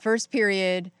First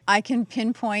period. I can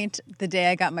pinpoint the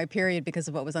day I got my period because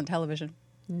of what was on television.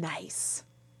 Nice.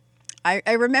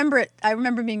 I remember it. I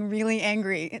remember being really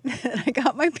angry that I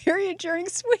got my period during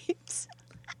sweeps.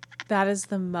 That is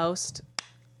the most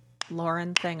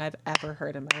Lauren thing I've ever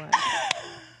heard in my life.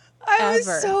 I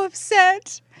was so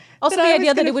upset. Also, the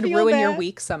idea that it would ruin your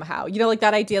week somehow. You know, like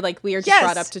that idea, like we are just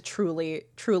brought up to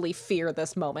truly fear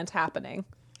this moment happening.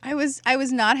 I was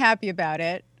not happy about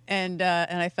it, and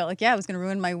I felt like it was going to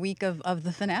ruin my week of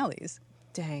the finales.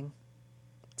 Dang.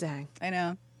 I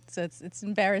know. So it's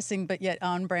embarrassing, but yet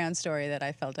on-brand story that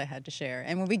I felt I had to share.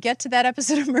 And when we get to that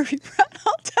episode of Murphy Brown,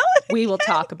 I'll tell it again. We will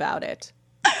talk about it.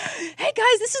 Hey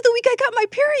guys, this is the week I got my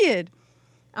period.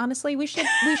 Honestly, we should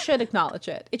acknowledge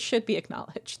it. It should be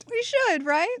acknowledged. We should,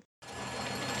 right?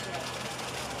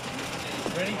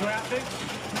 Ready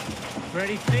graphics?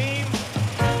 Ready theme?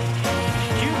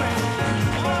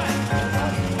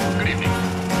 Good evening.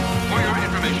 For your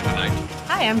information tonight.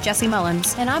 Hi, I'm Jesse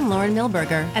Mullins. And I'm Lauren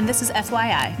Milberger. And this is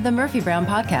FYI, the Murphy Brown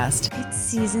Podcast. It's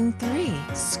season 3.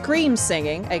 Scream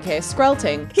singing, aka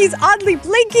Skrelting. He's oddly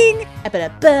blinking.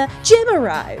 Jim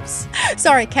arrives.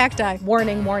 Sorry, cacti.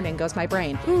 Warning, goes my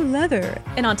brain. Ooh, leather.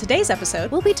 And on today's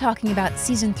episode, we'll be talking about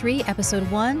Season 3, Episode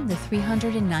 1, the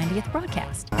 390th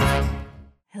broadcast.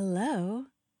 Hello.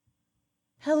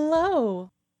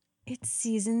 It's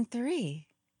season 3.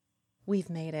 We've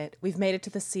made it. We've made it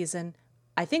to the season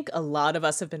I think a lot of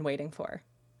us have been waiting for.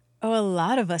 Oh, a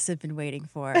lot of us have been waiting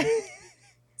for.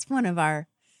 It's one of our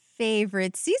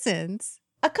favorite seasons.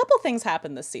 A couple things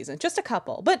happened this season, just a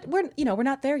couple, but we're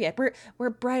not there yet. We're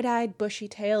bright-eyed,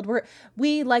 bushy-tailed.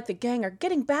 We like the gang are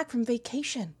getting back from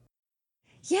vacation.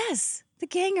 Yes, the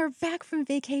gang are back from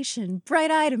vacation,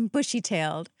 bright-eyed and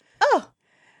bushy-tailed. Oh,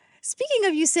 speaking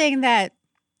of you saying that,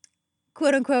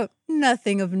 quote unquote,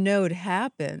 nothing of note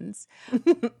happens.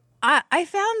 I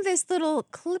found this little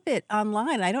clip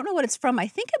online. I don't know what it's from. I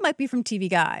think it might be from TV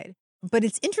Guide. But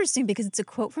it's interesting because it's a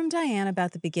quote from Diane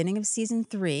about the beginning of season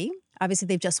 3. Obviously,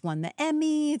 they've just won the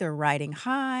Emmy. They're riding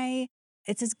high.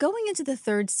 It says, going into the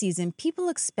 3rd season, people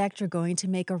expect you're going to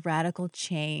make a radical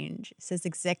change, says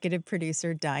executive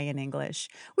producer Diane English.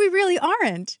 We really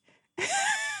aren't.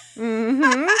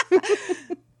 Mm-hmm.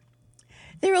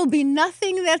 There will be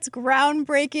nothing that's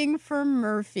groundbreaking for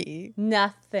Murphy.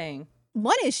 Nothing.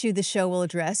 One issue the show will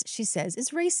address, she says,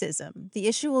 is racism. The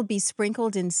issue will be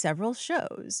sprinkled in several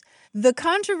shows. The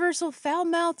controversial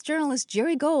foul-mouthed journalist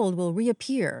Jerry Gold will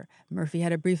reappear. Murphy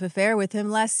had a brief affair with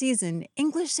him last season.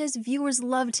 English says viewers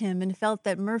loved him and felt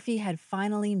that Murphy had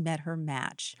finally met her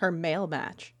match. Her male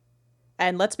match.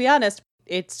 And let's be honest,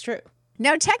 it's true.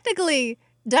 Now, technically,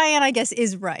 Diane, I guess,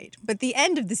 is right. But the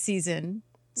end of the season,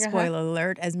 spoiler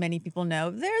alert, as many people know,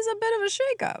 there's a bit of a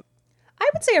shakeup. I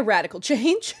would say a radical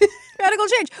change. Radical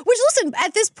change, which, listen,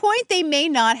 at this point, they may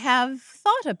not have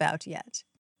thought about yet.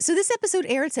 So this episode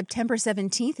aired September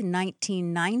 17th,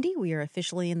 1990. We are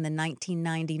officially in the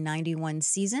 1990-91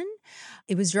 season.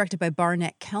 It was directed by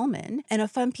Barnett Kellman. And a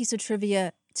fun piece of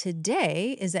trivia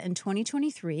today is that in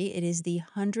 2023, it is the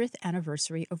 100th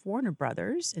anniversary of Warner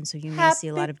Brothers. And so you may see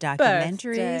a lot of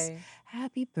documentaries.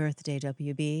 Happy birthday,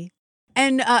 WB.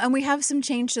 And we have some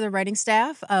change to the writing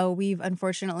staff. We've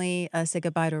unfortunately said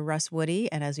goodbye to Russ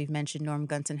Woody, and as we've mentioned, Norm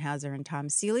Gunzenhauser and Tom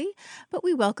Seeley. But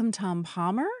we welcome Tom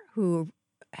Palmer, who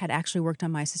had actually worked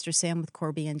on My Sister Sam with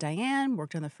Corby and Diane,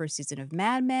 worked on the first season of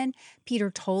Mad Men.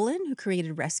 Peter Tolan, who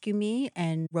created Rescue Me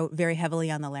and wrote very heavily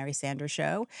on The Larry Sanders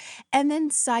Show. And then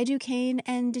Cy Duquesne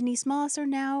and Denise Moss are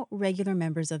now regular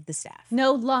members of the staff.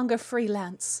 No longer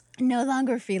freelance. No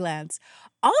longer freelance.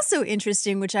 Also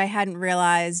interesting, which I hadn't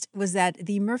realized, was that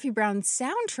the Murphy Brown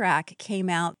soundtrack came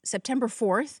out September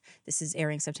 4th. This is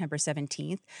airing September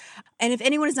 17th. And if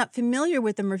anyone is not familiar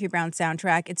with the Murphy Brown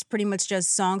soundtrack, it's pretty much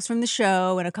just songs from the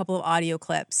show and a couple of audio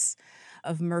clips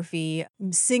of Murphy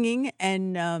singing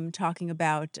and talking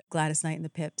about Gladys Knight and the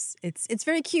Pips. It's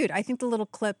very cute. I think the little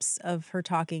clips of her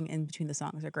talking in between the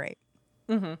songs are great.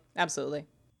 Mm-hmm. Absolutely.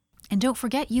 And don't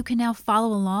forget, you can now follow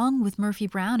along with Murphy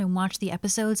Brown and watch the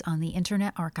episodes on the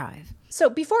Internet Archive. So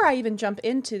before I even jump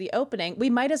into the opening,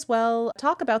 we might as well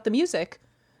talk about the music,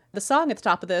 the song at the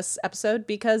top of this episode,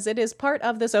 because it is part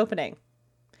of this opening.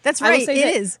 That's right,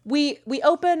 it is. We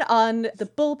open on the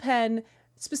bullpen,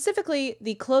 specifically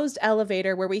the closed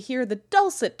elevator, where we hear the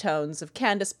dulcet tones of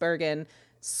Candice Bergen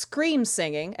scream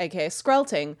singing, aka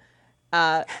Skrelting,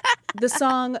 the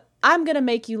song I'm Gonna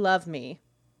Make You Love Me.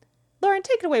 Lauren,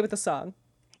 take it away with the song.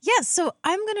 Yes, so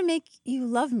I'm Gonna Make You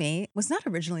Love Me was not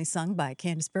originally sung by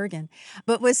Candice Bergen,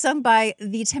 but was sung by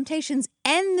the Temptations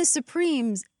and the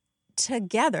Supremes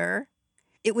together.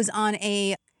 It was on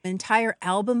an entire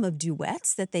album of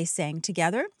duets that they sang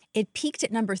together. It peaked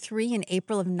at number 3 in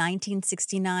April of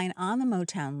 1969 on the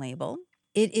Motown label.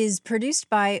 It is produced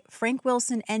by Frank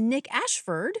Wilson and Nick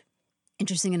Ashford.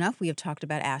 Interesting enough, we have talked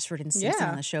about Ashford and Simpson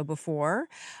on the show before.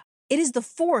 It is the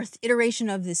 4th iteration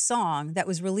of this song that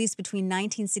was released between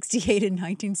 1968 and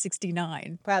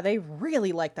 1969. Wow, they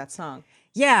really like that song.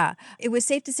 Yeah, it was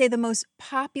safe to say the most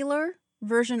popular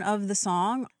version of the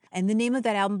song. And the name of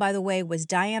that album, by the way, was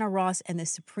Diana Ross and the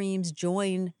Supremes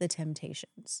Join the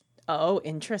Temptations. Oh,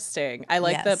 interesting. I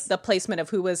like the placement of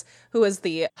who was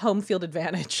the home field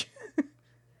advantage.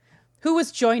 Who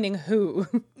was joining who?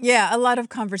 Yeah, a lot of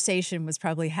conversation was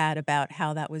probably had about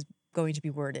how that was going to be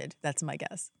worded. That's my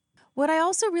guess. What I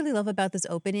also really love about this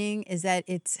opening is that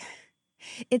it's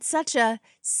such a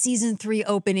season 3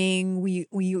 opening. We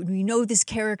know this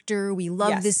character. We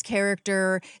love this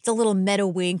character. It's a little meta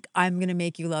wink. I'm going to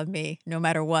make you love me no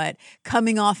matter what.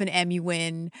 Coming off an Emmy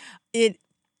win. It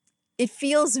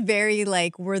feels very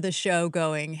like we're the show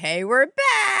going, hey, we're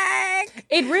back.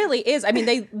 It really is. I mean,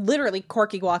 they literally,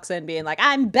 Corky walks in being like,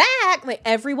 I'm back. Like,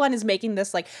 everyone is making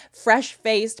this like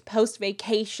fresh-faced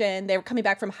post-vacation. They were coming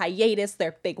back from hiatus.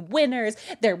 They're big winners.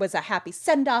 There was a happy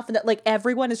send-off. And that, like,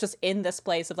 everyone is just in this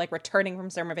place of like returning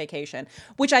from summer vacation,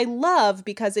 which I love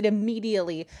because it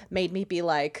immediately made me be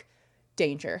like,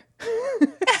 danger.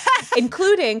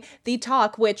 Including the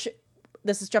talk, which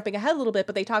this is jumping ahead a little bit,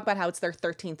 but they talk about how it's their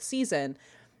 13th season.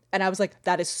 And I was like,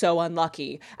 that is so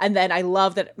unlucky. And then I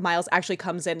love that Miles actually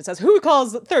comes in and says, who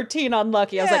calls 13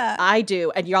 unlucky? I was like, I do.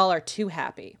 And y'all are too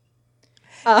happy.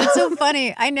 It's so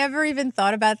funny. I never even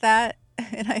thought about that.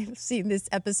 And I've seen this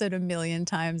episode a million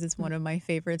times. It's one of my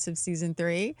favorites of season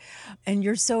 3. And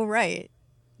you're so right.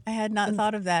 I had not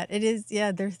thought of that. It is,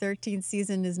 their 13th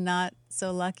season is not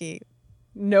so lucky.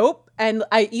 Nope. And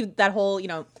that whole,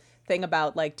 thing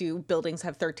about like, do buildings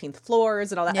have 13th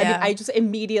floors and all that? I mean, I just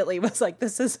immediately was like,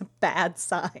 this is a bad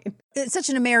sign. It's such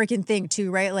an American thing too,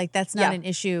 right? Like that's not an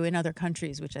issue in other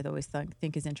countries, which I always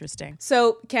think is interesting.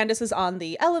 So Candace is on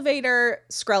the elevator,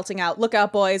 skrelting out, look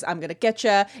out boys, I'm gonna get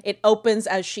ya. It opens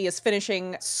as she is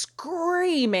finishing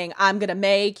screaming, I'm gonna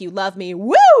make you love me,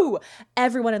 woo!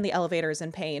 Everyone in the elevator is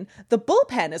in pain. The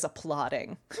bullpen is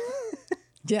applauding.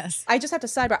 Yes. I just have to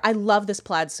sidebar, I love this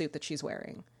plaid suit that she's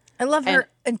wearing. I love her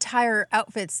entire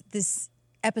outfits this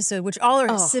episode, which all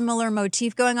are similar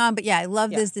motif going on. But I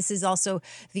love this. This is also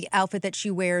the outfit that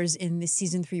she wears in the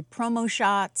season 3 promo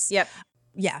shots. Yep.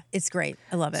 Yeah, it's great.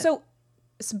 I love it. So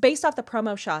based off the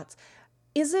promo shots,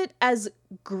 is it as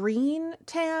green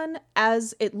tan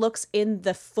as it looks in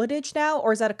the footage now?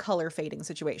 Or is that a color fading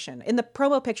situation? In the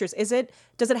promo pictures, does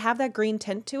it have that green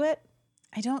tint to it?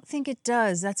 I don't think it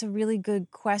does. That's a really good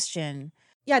question.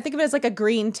 Yeah, I think of it as like a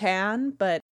green tan,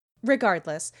 but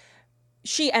regardless,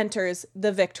 she enters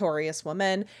the victorious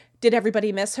woman. Did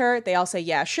everybody miss her? They all say,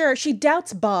 yeah, sure. She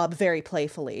doubts Bob very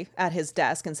playfully at his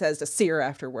desk and says to see her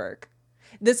after work.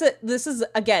 This is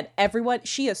again, everyone,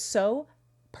 she is so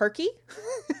perky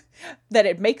that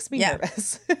it makes me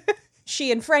nervous.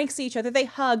 She and Frank see each other. They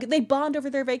hug. They bond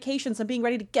over their vacations and being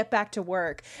ready to get back to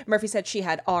work. Murphy said she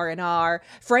had R&R.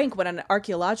 Frank went on an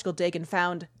archaeological dig and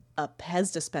found a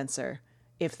Pez dispenser.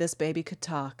 If this baby could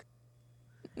talk.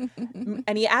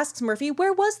 And he asks Murphy,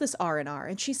 where was this R&R?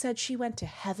 And she said she went to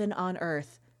Heaven on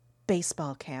Earth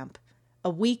baseball camp. A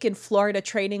week in Florida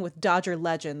training with Dodger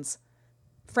legends.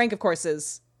 Frank, of course,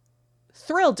 is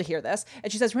thrilled to hear this.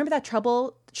 And she says, remember that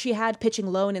trouble she had pitching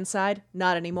low and inside?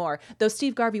 Not anymore. Though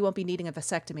Steve Garvey won't be needing a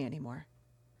vasectomy anymore.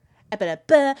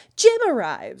 Jim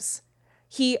arrives.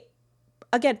 He,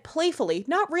 again, playfully,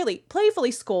 not really,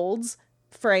 playfully scolds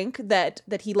Frank that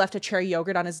he left a cherry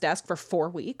yogurt on his desk for 4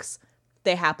 weeks.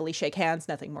 They happily shake hands.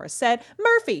 Nothing more is said.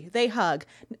 Murphy, they hug.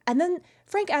 And then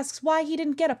Frank asks why he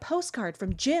didn't get a postcard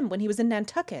from Jim when he was in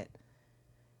Nantucket.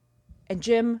 And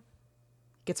Jim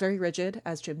gets very rigid,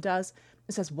 as Jim does,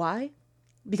 and says, why?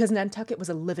 Because Nantucket was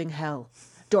a living hell.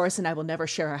 Doris and I will never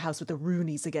share our house with the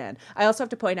Rooneys again. I also have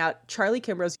to point out Charlie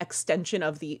Kimbrough's extension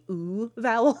of the ooh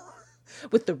vowel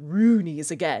with the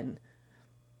Rooneys again.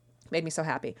 Made me so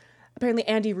happy. Apparently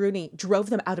Andy Rooney drove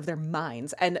them out of their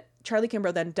minds. And Charlie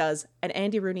Kimbrough then does an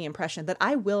Andy Rooney impression that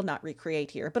I will not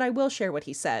recreate here, but I will share what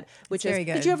he said, which is,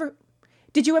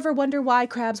 did you ever wonder why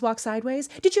crabs walk sideways?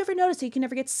 Did you ever notice that you can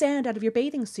never get sand out of your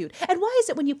bathing suit? And why is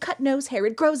it when you cut nose hair,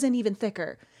 it grows in even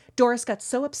thicker? Doris got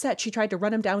so upset she tried to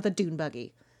run him down with a dune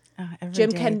buggy.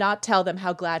 Jim cannot tell them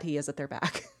how glad he is that they're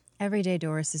back. Every day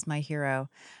Doris is my hero.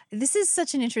 This is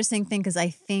such an interesting thing because I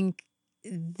think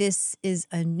this is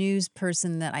a news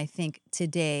person that I think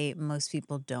today most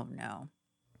people don't know.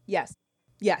 Yes.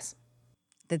 Yes.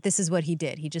 That this is what he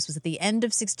did. He just was at the end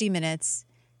of 60 Minutes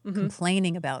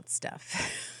complaining about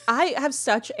stuff. I have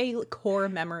such a core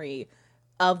memory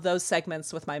of those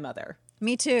segments with my mother.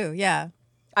 Me too. Yeah.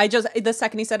 The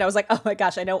second he said it, I was like, oh my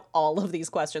gosh, I know all of these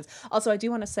questions. Also, I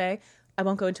do want to say, I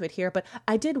won't go into it here, but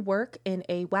I did work in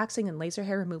a waxing and laser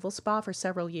hair removal spa for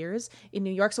several years in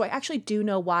New York. So I actually do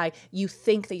know why you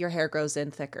think that your hair grows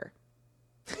in thicker.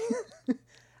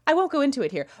 I won't go into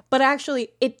it here, but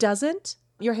actually it doesn't.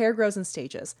 Your hair grows in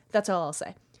stages. That's all I'll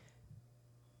say.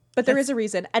 But there is a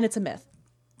reason, and it's a myth.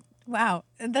 Wow.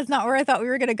 That's not where I thought we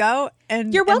were going to go.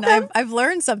 And You're welcome. And I've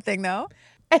learned something, though.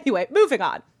 Anyway, moving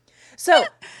on. So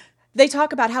they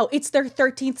talk about how it's their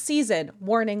 13th season.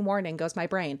 Warning, warning, goes my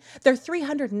brain. Their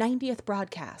 390th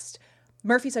broadcast.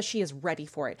 Murphy says she is ready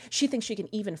for it. She thinks she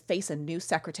can even face a new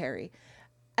secretary.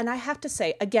 And I have to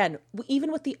say, again,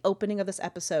 even with the opening of this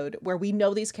episode, where we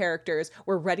know these characters,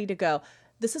 we're ready to go,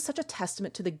 this is such a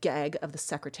testament to the gag of the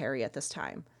secretary at this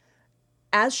time.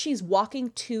 As she's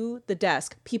walking to the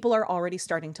desk, people are already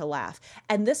starting to laugh.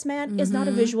 And this man is not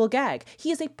a visual gag.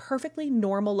 He is a perfectly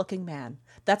normal looking man.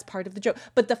 That's part of the joke.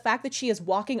 But the fact that she is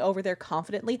walking over there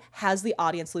confidently has the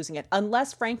audience losing it.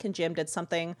 Unless Frank and Jim did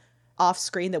something off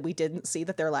screen that we didn't see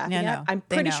that they're laughing at. I'm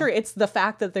pretty sure it's the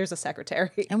fact that there's a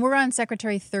secretary. And we're on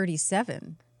Secretary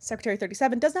 37. Secretary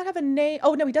 37 does not have a name.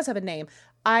 Oh, no, he does have a name.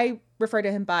 I refer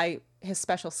to him by his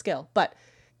special skill. But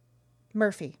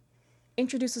Murphy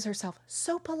introduces herself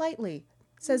so politely,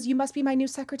 says, "You must be my new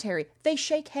secretary." They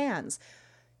shake hands.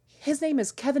 His name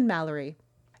is Kevin Mallory.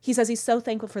 He says he's so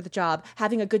thankful for the job.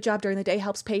 Having a good job during the day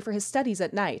helps pay for his studies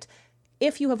at night.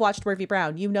 If you have watched Murphy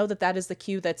Brown, you know that that is the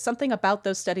cue that something about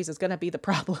those studies is going to be the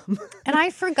problem. And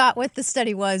I forgot what the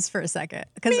study was for a second.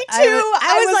 Me too.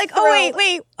 I was like, thrilled. oh,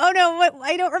 wait. Oh, no.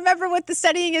 I don't remember what the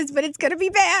studying is, but it's going to be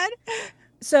bad.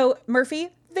 So Murphy,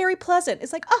 very pleasant.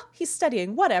 It's like, oh, he's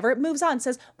studying, whatever. It moves on.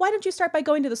 Says, why don't you start by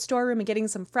going to the storeroom and getting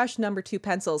some fresh number 2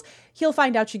 pencils? He'll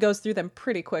find out she goes through them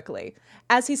pretty quickly.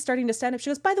 As he's starting to stand up, she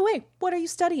goes, by the way, what are you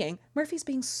studying? Murphy's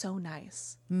being so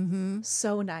nice. Mm-hmm.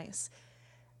 So nice.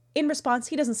 In response,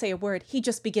 he doesn't say a word. He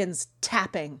just begins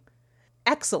tapping.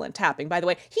 Excellent tapping, by the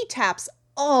way. He taps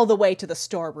all the way to the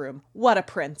storeroom. What a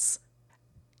prince.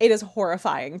 It is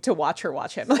horrifying to watch her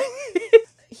watch him.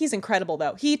 He's incredible,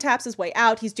 though. He taps his way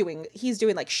out. He's doing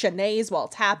like chaînés while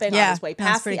tapping on his way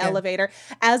past the elevator.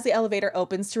 As the elevator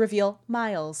opens to reveal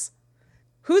Miles.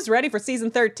 Who's ready for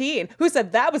season 13? Who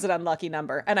said that was an unlucky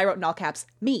number? And I wrote in all caps,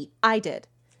 me. I did.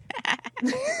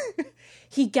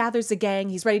 He gathers the gang.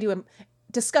 He's ready to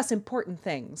discuss important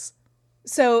things.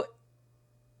 So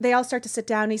they all start to sit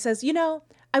down. And he says, you know,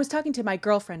 I was talking to my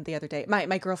girlfriend the other day,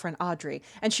 my girlfriend Audrey,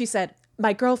 and she said,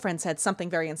 my girlfriend said something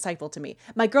very insightful to me.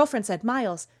 My girlfriend said,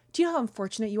 Miles, do you know how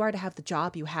unfortunate you are to have the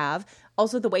job you have?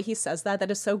 Also, the way he says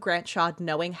that is so Grant Shaw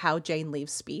knowing how Jane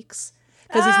Leaves speaks.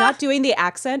 Because he's not doing the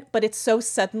accent, but it's so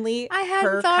suddenly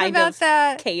her kind of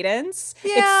cadence.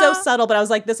 Yeah. It's so subtle, but I was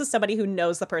like, this is somebody who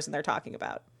knows the person they're talking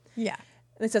about. Yeah.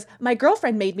 And it says, my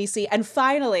girlfriend made me see, and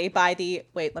finally by the,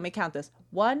 wait, let me count this.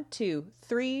 1, 2,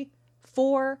 3,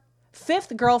 4,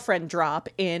 5th girlfriend drop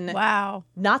in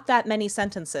not that many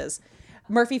sentences.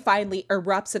 Murphy finally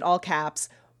erupts in all caps.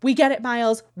 We get it,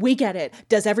 Miles. We get it.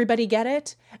 Does everybody get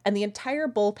it? And the entire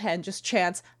bullpen just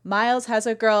chants, Miles has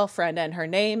a girlfriend and her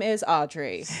name is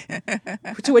Audrey.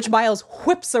 To which Miles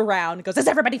whips around and goes, is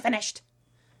everybody finished?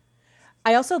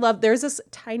 I also love, there's this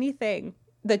tiny thing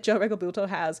that Joe Regalbuto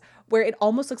has where it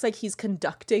almost looks like he's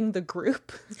conducting the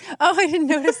group. Oh, I didn't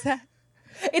notice that.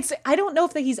 I don't know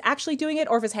if he's actually doing it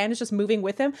or if his hand is just moving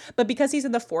with him, but because he's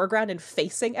in the foreground and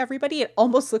facing everybody, it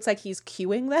almost looks like he's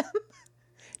cueing them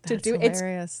to do it.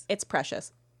 Hilarious. It's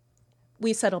precious.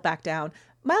 We settle back down.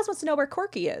 Miles wants to know where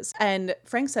Corky is, and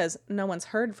Frank says no one's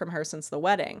heard from her since the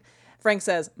wedding. Frank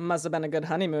says, must have been a good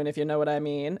honeymoon if you know what I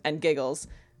mean, and giggles.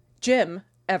 Jim,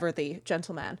 ever the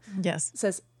gentleman,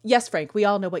 says, yes, Frank, we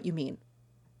all know what you mean.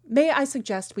 May I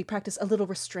suggest we practice a little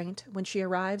restraint when she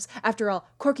arrives? After all,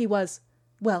 Corky was,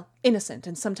 well, innocent,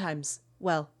 and sometimes,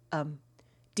 well,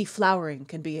 deflowering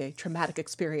can be a traumatic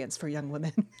experience for young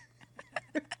women.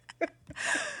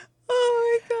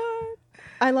 Oh my God.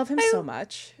 I love him so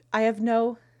much. I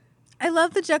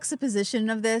love the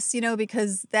juxtaposition of this,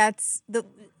 because that's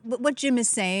what Jim is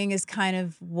saying is kind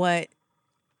of what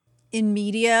in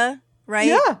media, right?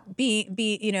 Yeah. Be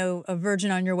a virgin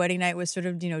on your wedding night was sort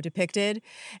of, depicted.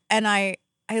 And I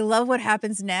love what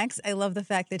happens next. I love the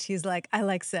fact that she's like, I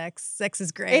like sex. Sex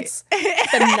is great. It's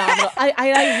phenomenal.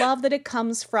 I love that it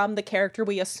comes from the character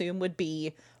we assume would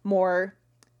be more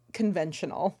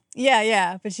conventional.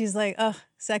 Yeah. But she's like, oh,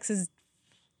 sex is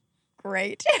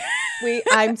great.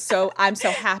 I'm so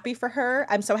happy for her.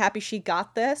 I'm so happy she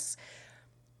got this.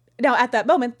 Now, at that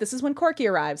moment, this is when Corky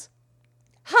arrives.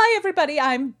 hi, everybody,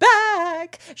 I'm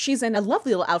back. She's in a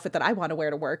lovely little outfit that I want to wear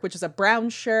to work, which is a brown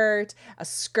shirt, a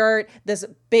skirt, this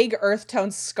big earth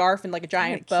tone scarf, and like a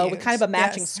giant bow with kind of a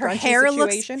matching scrunchy Her hair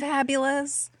situation. looks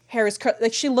fabulous. Hair is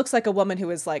like she looks like a woman who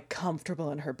is like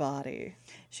comfortable in her body.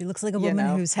 She looks like a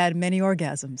woman who's had many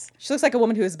orgasms. She looks like a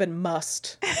woman who has been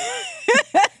mussed,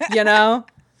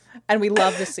 and we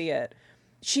love to see it.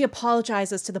 She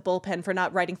apologizes to the bullpen for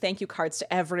not writing thank you cards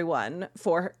to everyone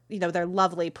for, their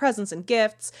lovely presents and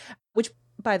gifts, which,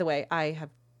 by the way, I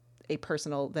have a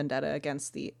personal vendetta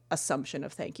against the assumption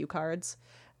of thank you cards.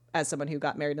 As someone who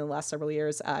got married in the last several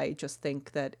years, I just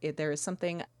think that there is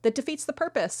something that defeats the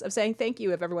purpose of saying thank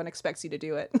you if everyone expects you to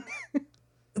do it.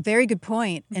 Very good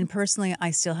point. And personally,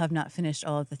 I still have not finished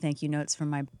all of the thank you notes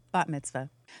from my bat mitzvah.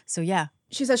 So yeah.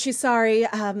 She says she's sorry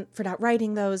for not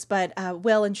writing those, but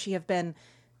Will and she have been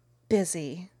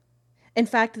busy. In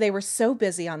fact, they were so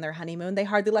busy on their honeymoon, they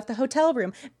hardly left the hotel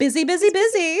room. Busy, busy,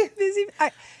 busy. Busy.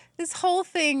 This whole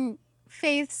thing,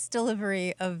 Faith's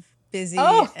delivery of busy,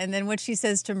 and then what she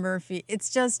says to Murphy, it's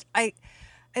just, I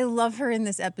love her in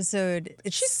this episode.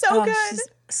 She's so good. She's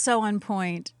so on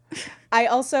point.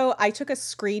 I took a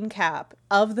screen cap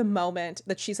of the moment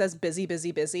that she says busy,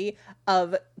 busy, busy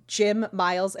of Jim,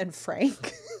 Miles, and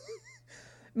Frank.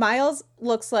 Miles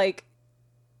looks like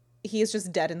he is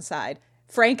just dead inside.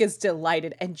 Frank is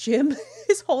delighted, and Jim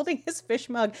is holding his fish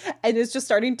mug and is just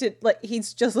starting to, he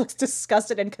just looks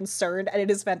disgusted and concerned, and it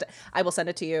is fantastic. I will send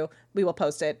it to you. We will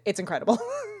post it. It's incredible.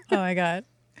 Oh my God.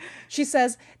 She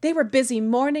says, they were busy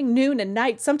morning, noon, and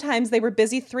night. Sometimes they were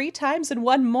busy 3 times in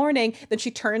one morning. Then she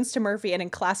turns to Murphy, and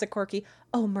in classic Corky,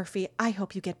 oh, Murphy, I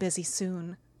hope you get busy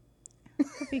soon.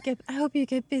 I hope you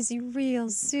get busy real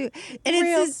soon. And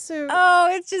Real it's just, soon. Oh,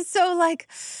 it's just so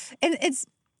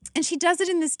and she does it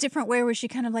in this different way where she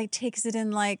kind of takes it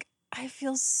in I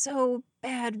feel so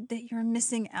bad that you're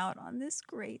missing out on this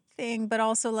great thing, but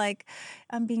also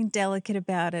I'm being delicate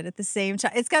about it at the same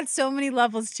time. It's got so many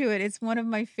levels to it. It's one of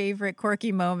my favorite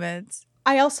quirky moments.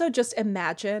 I also just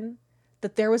imagine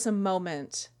that there was a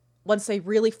moment once they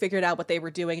really figured out what they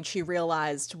were doing and she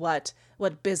realized what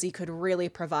busy could really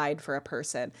provide for a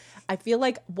person. I feel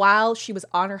like while she was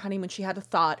on her honeymoon, she had a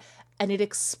thought and it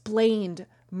explained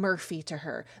Murphy to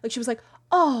her. She was like,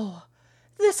 oh,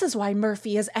 this is why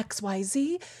Murphy is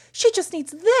XYZ. She just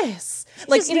needs this.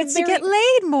 She needs to get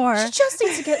laid more. She just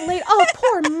needs to get laid. Oh,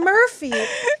 poor Murphy.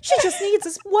 She just needs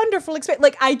this wonderful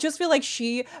experience. I just feel like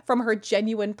she, from her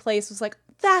genuine place, was like,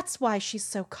 that's why she's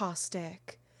so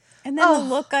caustic. And then the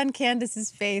look on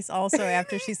Candace's face also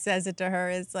after she says it to her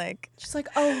is she's like,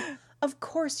 oh, of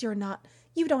course you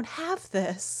don't have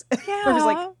this. Yeah. Or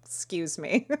just excuse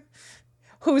me.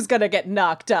 Who's going to get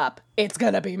knocked up? It's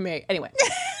going to be me. Anyway,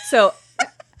 so...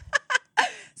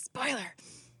 Spoiler.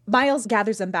 Miles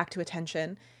gathers them back to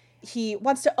attention. He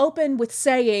wants to open with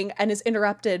saying and is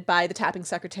interrupted by the tapping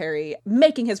secretary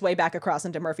making his way back across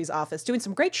into Murphy's office, doing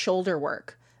some great shoulder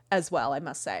work as well, I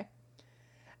must say.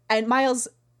 And Miles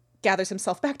gathers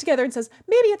himself back together and says,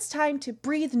 maybe it's time to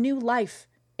breathe new life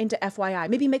into FYI.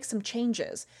 Maybe make some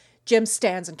changes. Jim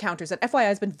stands and counters that FYI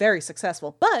has been very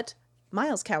successful, but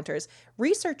Miles counters,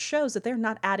 research shows that they're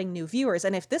not adding new viewers,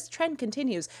 and if this trend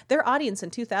continues, their audience in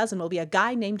 2000 will be a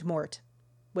guy named Mort.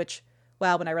 Which,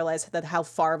 wow, when I realized that how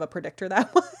far of a predictor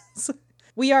that was.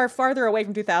 We are farther away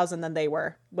from 2000 than they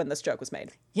were when this joke was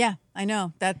made. Yeah, I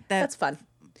know. That's fun.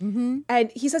 Mm-hmm. And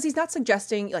he says he's not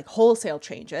suggesting wholesale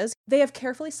changes. They have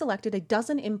carefully selected a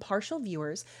dozen impartial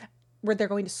viewers where they're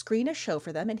going to screen a show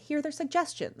for them and hear their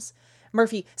suggestions.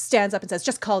 Murphy stands up and says,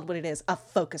 just call it what it is, a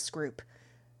focus group.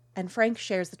 And Frank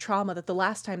shares the trauma that the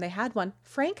last time they had one,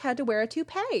 Frank had to wear a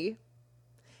toupee.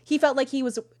 He felt like he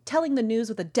was telling the news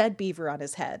with a dead beaver on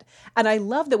his head. And I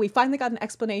love that we finally got an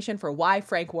explanation for why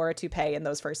Frank wore a toupee in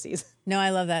those first seasons. No, I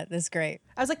love that. That's great.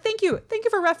 I was like, thank you. Thank you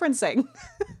for referencing.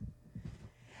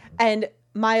 And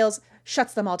Miles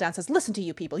shuts them all down, says, listen to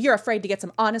you people. You're afraid to get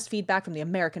some honest feedback from the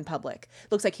American public.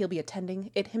 Looks like he'll be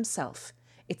attending it himself.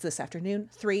 It's this afternoon,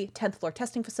 10th floor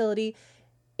testing facility,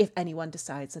 if anyone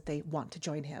decides that they want to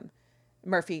join him.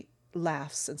 Murphy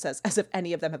laughs and says, as if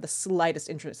any of them have the slightest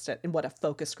interest in what a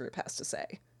focus group has to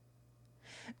say.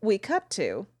 We cut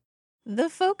to the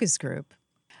focus group.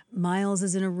 Miles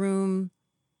is in a room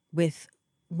with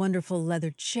wonderful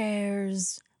leather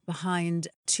chairs behind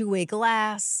two-way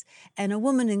glass, and a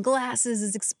woman in glasses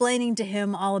is explaining to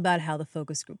him all about how the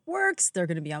focus group works. They're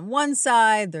going to be on one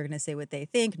side. They're going to say what they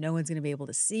think. No one's going to be able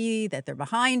to see that they're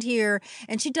behind here.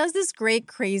 And she does this great,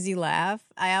 crazy laugh.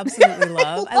 I absolutely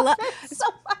love. I love it so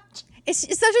much.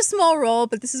 It's such a small role,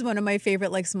 but this is one of my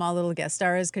favorite, small little guest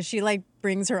stars because she,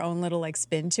 brings her own little,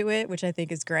 spin to it, which I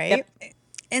think is great. Yep.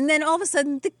 And then all of a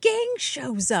sudden, the gang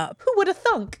shows up. Who would have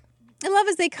thunk? I love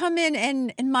as they come in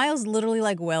and Miles literally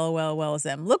like, well as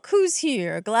them. Look who's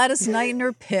here. Gladys Knight and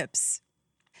her pips.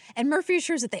 And Murphy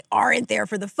assures that they aren't there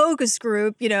for the focus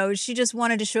group. You know, she just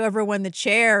wanted to show everyone the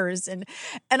chairs. And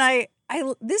I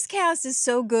this cast is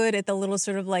so good at the little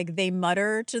sort of like they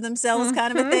mutter to themselves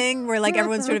kind of a thing where like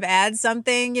everyone sort of adds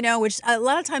something, you know, which a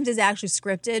lot of times is actually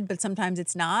scripted, but sometimes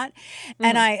it's not.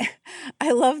 And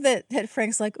I love that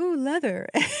Frank's like, ooh, leather.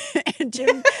 And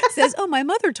Jim says, oh, my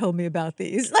mother told me about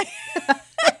these. Like,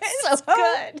 So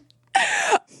good.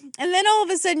 And then all of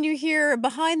a sudden you hear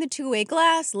behind the two-way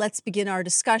glass, let's begin our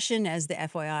discussion as the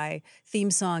FYI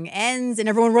theme song ends and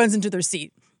everyone runs into their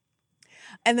seat.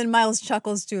 And then Miles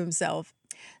chuckles to himself.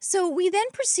 So we then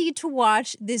proceed to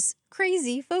watch this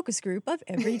crazy focus group of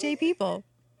everyday people.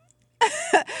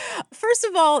 First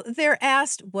of all, they're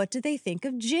asked, what do they think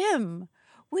of Jim?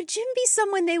 Would Jim be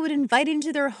someone they would invite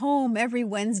into their home every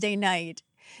Wednesday night?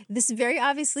 This very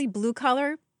obviously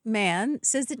blue-collar man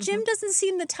says that Jim doesn't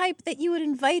seem the type that you would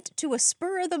invite to a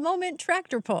spur-of-the-moment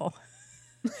tractor pull.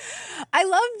 I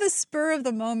love the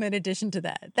spur-of-the-moment addition to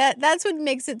that. That's what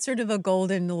makes it sort of a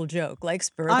golden little joke, like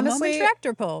spur-of-the-moment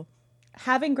tractor pull.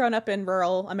 Having grown up in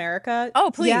rural America.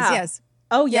 Oh, please, yes.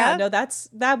 Oh, yeah. Yeah? No,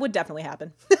 that would definitely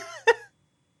happen.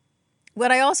 What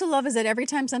I also love is that every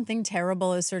time something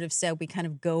terrible is sort of said, we kind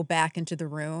of go back into the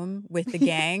room with the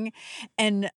gang.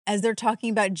 And as they're talking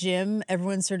about Jim,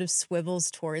 everyone sort of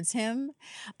swivels towards him.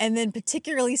 And then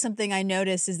particularly something I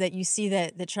notice is that you see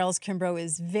that Charles Kimbrough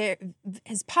is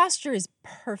his posture is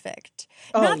perfect.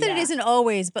 Oh, Not that it yeah. isn't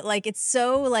always, but like it's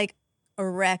so like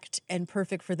erect and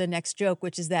perfect for the next joke,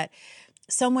 which is that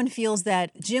someone feels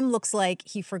that Jim looks like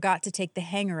he forgot to take the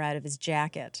hanger out of his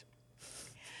jacket.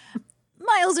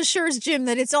 Miles assures Jim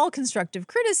that it's all constructive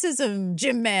criticism,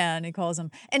 Jim man, he calls him.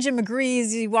 And Jim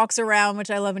agrees. He walks around, which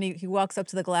I love, and he walks up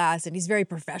to the glass and he's very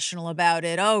professional about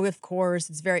it. Oh, of course,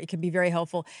 it can be very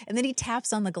helpful. And then he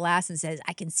taps on the glass and says,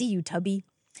 I can see you, Tubby.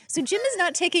 So Jim is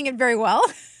not taking it very well.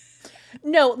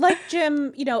 No, like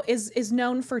Jim, you know, is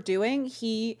known for doing.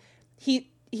 He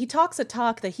talks a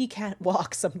talk that he can't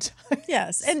walk sometimes.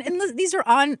 Yes. And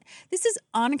this is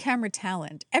on-camera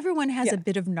talent. Everyone has a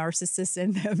bit of narcissist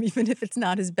in them, even if it's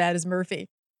not as bad as Murphy.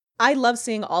 I love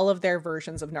seeing all of their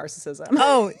versions of narcissism.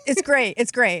 Oh, it's great.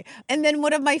 It's great. And then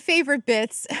one of my favorite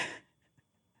bits,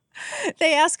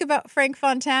 they ask about Frank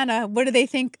Fontana. What do they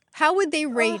think? How would they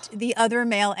rate the other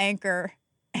male anchor?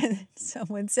 And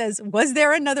someone says, was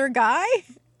there another guy?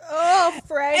 Oh,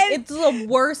 Frank. It's the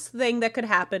worst thing that could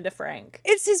happen to Frank.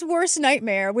 It's his worst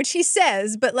nightmare, which he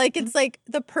says, but like it's like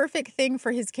the perfect thing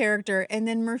for his character. And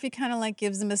then Murphy kind of like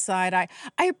gives him a side eye.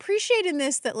 I appreciate in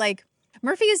this that like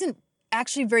Murphy isn't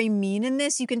actually very mean in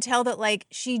this. You can tell that like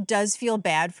she does feel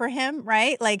bad for him,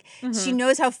 right? Like she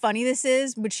knows how funny this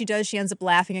is, which she does. She ends up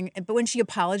laughing. But when she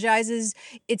apologizes,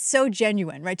 it's so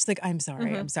genuine, right? She's like, I'm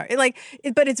sorry.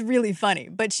 But it's really funny.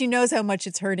 But she knows how much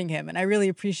it's hurting him. And I really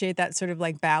appreciate that sort of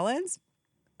like balance.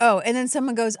 Oh, and then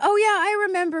someone goes, oh yeah, I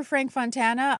remember Frank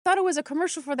Fontana. I thought it was a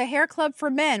commercial for the hair club for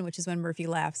men, which is when Murphy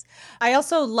laughs. I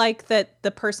also like that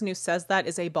the person who says that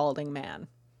is a balding man.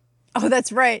 Oh,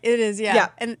 that's right. It is, yeah.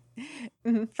 Yeah.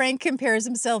 And Frank compares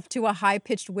himself to a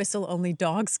high-pitched whistle only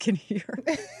dogs can hear.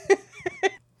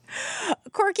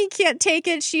 Corky can't take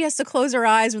it. She has to close her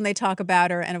eyes when they talk about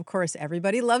her. And of course,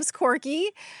 everybody loves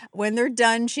Corky. When they're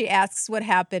done, she asks what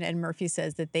happened, and Murphy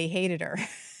says that they hated her.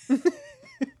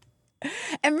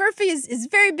 And Murphy is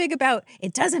very big about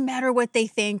it doesn't matter what they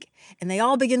think. And they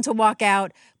all begin to walk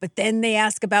out. But then they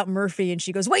ask about Murphy, and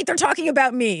she goes, wait, they're talking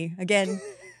about me. Again,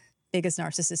 biggest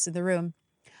narcissist in the room.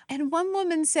 And one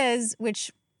woman says, which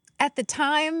at the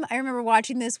time, I remember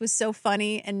watching this was so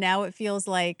funny, and now it feels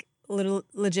like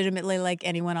legitimately like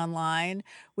anyone online,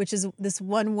 which is this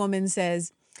one woman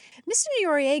says, Mr.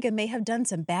 Noriega may have done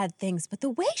some bad things, but the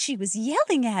way she was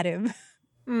yelling at him.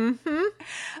 And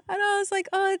I was like,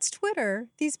 oh, it's Twitter.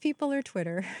 These people are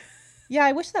Twitter. Yeah,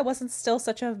 I wish that wasn't still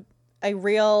such a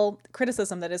real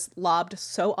criticism that is lobbed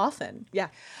so often. Yeah.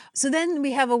 So then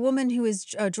we have a woman who is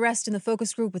dressed in the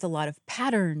focus group with a lot of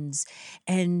patterns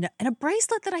and a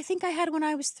bracelet that I think I had when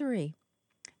I was 3.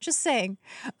 Just saying.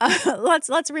 Lots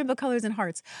of rainbow colors and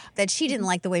hearts. That she didn't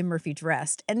like the way Murphy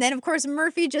dressed. And then, of course,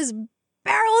 Murphy just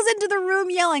barrels into the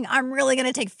room yelling, I'm really going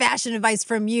to take fashion advice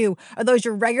from you. Are those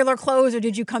your regular clothes or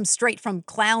did you come straight from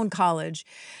clown college?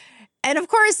 And of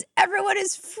course, everyone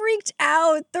is freaked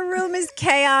out. The room is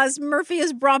chaos. Murphy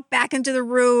is brought back into the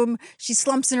room. She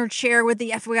slumps in her chair with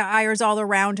the FBIers all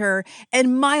around her.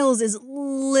 And Miles is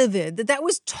livid that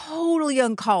was totally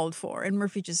uncalled for. And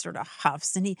Murphy just sort of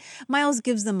huffs. And Miles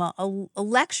gives them a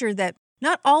lecture that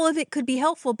Not all of it could be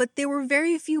helpful, but there were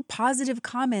very few positive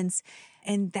comments,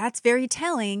 and that's very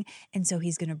telling. And so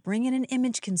he's going to bring in an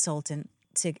image consultant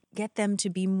to get them to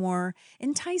be more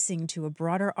enticing to a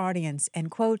broader audience and,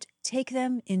 quote, take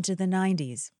them into the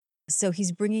 90s. So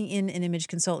he's bringing in an image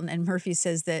consultant, and Murphy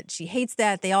says that she hates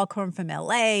that. They all come from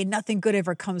L.A. Nothing good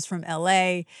ever comes from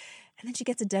L.A. And then she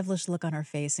gets a devilish look on her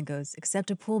face and goes,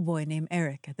 except a pool boy named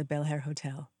Eric at the Bel Air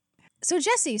Hotel. So,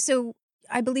 Jesse,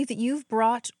 I believe that you've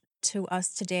brought to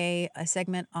us today a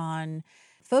segment on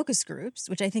focus groups,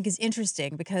 which I think is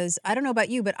interesting because I don't know about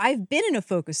you, but I've been in a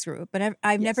focus group, but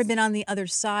I've never been on the other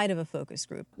side of a focus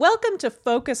group. Welcome to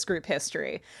focus group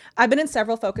history. I've been in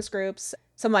several focus groups.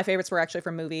 Some of my favorites were actually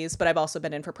for movies, but I've also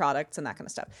been in for products and that kind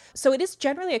of stuff. So it is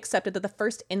generally accepted that the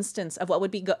first instance of what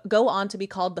would be go on to be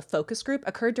called the focus group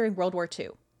occurred during World War II.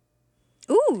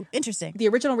 Ooh, interesting. The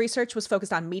original research was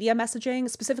focused on media messaging,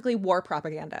 specifically war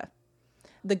propaganda.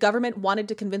 The government wanted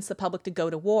to convince the public to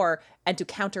go to war and to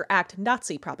counteract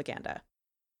Nazi propaganda.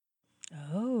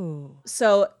 Oh.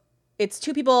 So it's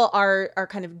two people are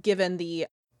kind of given the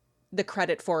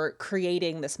credit for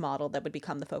creating this model that would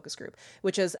become the focus group,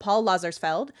 which is Paul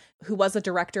Lazarsfeld, who was the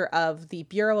director of the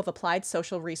Bureau of Applied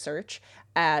Social Research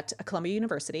at Columbia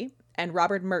University, and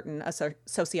Robert Merton, a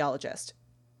sociologist.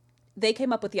 They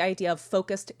came up with the idea of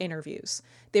focused interviews.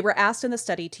 They were asked in the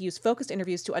study to use focused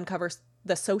interviews to uncover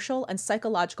the social and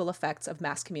psychological effects of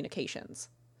mass communications.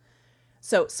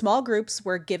 So small groups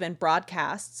were given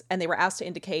broadcasts, and they were asked to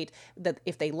indicate that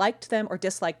if they liked them or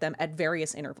disliked them at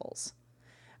various intervals.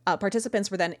 Participants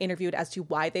were then interviewed as to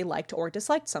why they liked or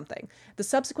disliked something. The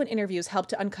subsequent interviews helped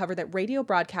to uncover that radio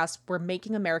broadcasts were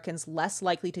making Americans less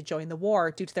likely to join the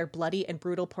war due to their bloody and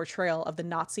brutal portrayal of the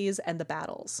Nazis and the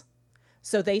battles.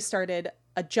 So they started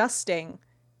adjusting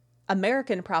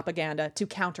American propaganda to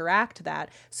counteract that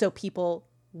so people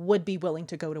would be willing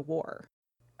to go to war.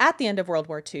 At the end of World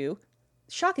War II,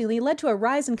 shockingly, led to a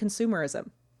rise in consumerism.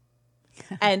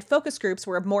 And focus groups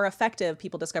were more effective,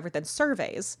 people discovered, than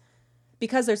surveys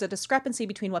because there's a discrepancy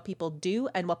between what people do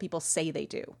and what people say they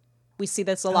do. We see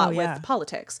this a lot with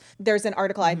politics. There's an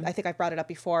article, I think I've brought it up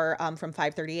before, from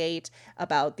 538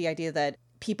 about the idea that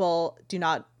people do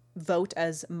not vote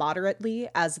as moderately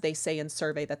as they say in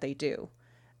survey that they do.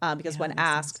 Because when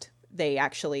asked, they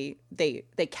actually, they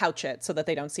couch it so that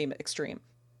they don't seem extreme.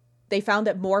 They found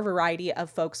that more variety of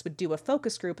folks would do a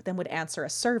focus group than would answer a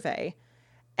survey.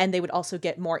 And they would also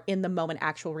get more in the moment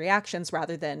actual reactions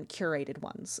rather than curated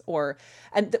ones. One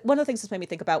of the things this made me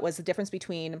think about was the difference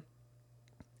between,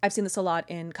 I've seen this a lot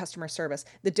in customer service,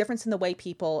 the difference in the way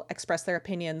people express their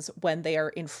opinions when they are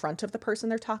in front of the person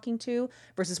they're talking to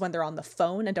versus when they're on the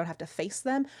phone and don't have to face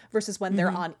them versus when they're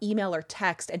on email or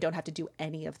text and don't have to do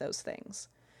any of those things.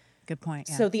 Good point.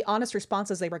 Yeah. So the honest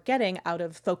responses they were getting out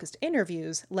of focused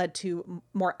interviews led to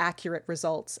more accurate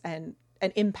results and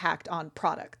an impact on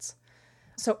products.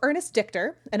 So Ernest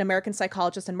Dichter, an American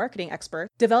psychologist and marketing expert,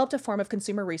 developed a form of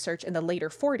consumer research in the later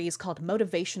 40s called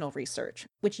motivational research,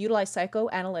 which utilized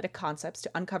psychoanalytic concepts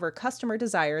to uncover customer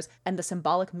desires and the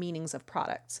symbolic meanings of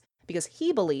products. Because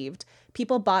he believed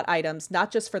people bought items not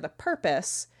just for the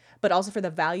purpose, but also for the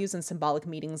values and symbolic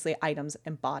meanings the items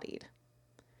embodied.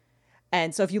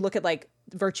 And so if you look at like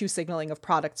virtue signaling of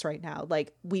products right now,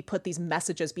 like we put these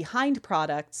messages behind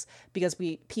products because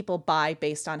people buy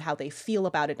based on how they feel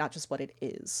about it, not just what it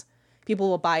is. People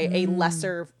will buy a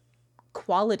lesser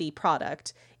quality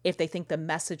product if they think the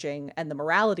messaging and the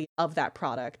morality of that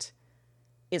product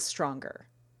is stronger.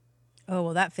 Oh,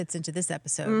 well, that fits into this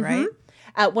episode, right?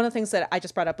 One of the things that I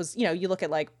just brought up was, you look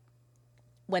at like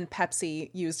when Pepsi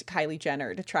used Kylie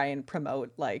Jenner to try and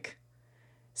promote like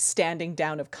standing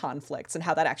down of conflicts and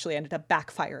how that actually ended up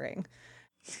backfiring.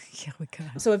 Yeah, we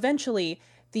could. So eventually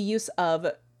the use of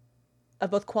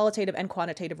both qualitative and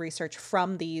quantitative research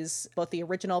from both the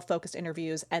original focused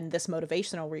interviews and this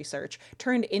motivational research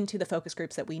turned into the focus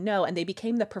groups that we know, and they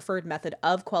became the preferred method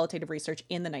of qualitative research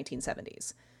in the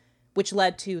 1970s, which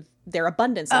led to their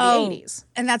abundance in the 80s.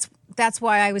 And that's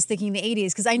why I was thinking the 80s,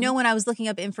 because I know when I was looking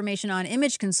up information on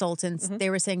image consultants, they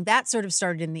were saying that sort of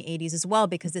started in the 80s as well,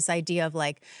 because this idea of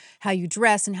like how you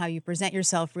dress and how you present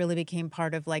yourself really became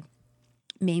part of like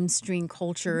mainstream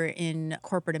culture in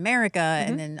corporate America,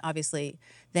 and then obviously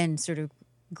then sort of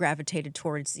gravitated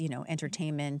towards,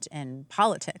 entertainment and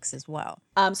politics as well.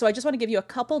 So I just want to give you a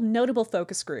couple notable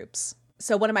focus groups.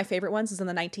 So one of my favorite ones is in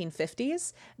the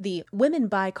 1950s, the Women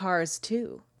Buy Cars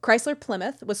Too. Chrysler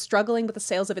Plymouth was struggling with the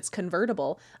sales of its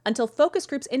convertible until focus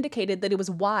groups indicated that it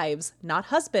was wives, not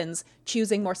husbands,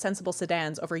 choosing more sensible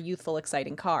sedans over youthful,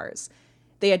 exciting cars.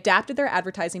 They adapted their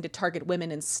advertising to target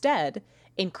women instead,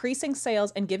 increasing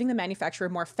sales and giving the manufacturer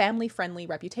a more family-friendly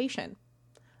reputation.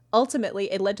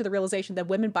 Ultimately, it led to the realization that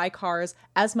women buy cars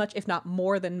as much, if not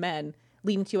more, than men,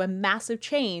 leading to a massive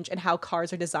change in how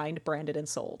cars are designed, branded, and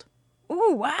sold.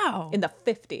 Oh, wow. In the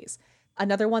 50s.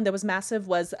 Another one that was massive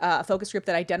was a focus group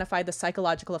that identified the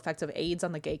psychological effects of AIDS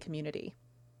on the gay community.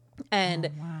 And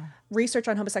research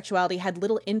on homosexuality had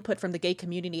little input from the gay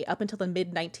community up until the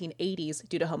mid-1980s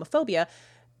due to homophobia.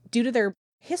 Due to their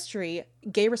history,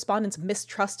 gay respondents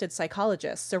mistrusted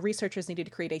psychologists, so researchers needed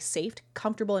to create a safe,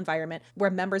 comfortable environment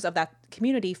where members of that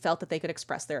community felt that they could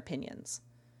express their opinions.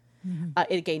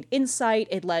 It gained insight.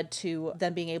 It led to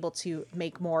them being able to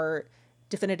make more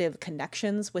definitive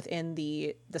connections within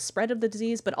the spread of the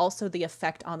disease, but also the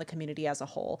effect on the community as a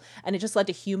whole. And it just led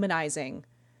to humanizing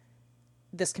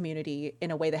this community in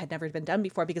a way that had never been done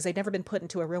before, because they'd never been put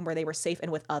into a room where they were safe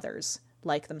and with others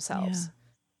like themselves. Yeah.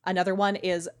 Another one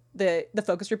is the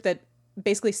focus group that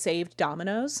basically saved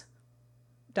Domino's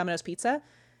Pizza.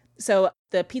 So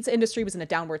the pizza industry was in a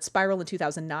downward spiral in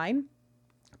 2009,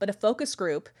 but a focus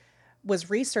group was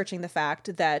researching the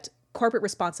fact that corporate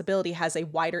responsibility has a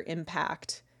wider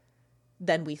impact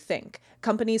than we think.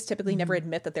 Companies typically never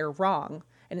admit that they're wrong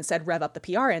and instead rev up the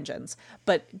PR engines.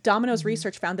 But Domino's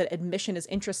research found that admission is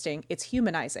interesting. It's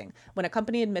humanizing. When a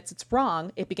company admits it's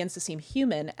wrong, it begins to seem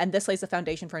human, and this lays the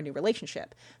foundation for a new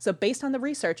relationship. So based on the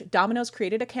research, Domino's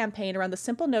created a campaign around the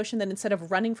simple notion that instead of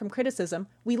running from criticism,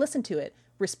 we listened to it,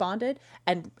 responded,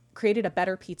 and created a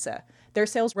better pizza. Their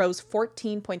sales rose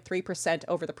 14.3%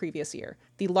 over the previous year,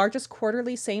 the largest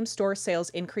quarterly same-store sales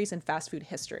increase in fast food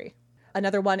history.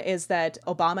 Another one is that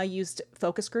Obama used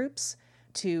focus groups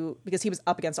because he was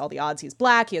up against all the odds. He's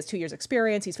Black, he has 2 years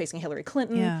experience, he's facing Hillary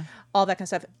Clinton, all that kind of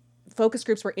stuff. Focus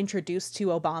groups were introduced to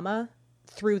Obama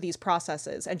through these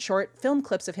processes, and short film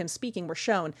clips of him speaking were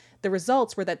shown. The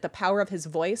results were that the power of his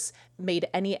voice made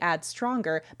any ad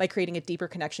stronger by creating a deeper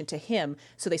connection to him.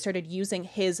 So they started using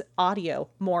his audio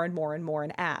more and more and more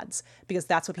in ads, because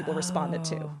that's what people responded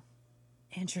to.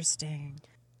 Interesting.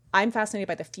 I'm fascinated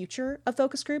by the future of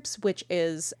focus groups, which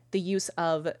is the use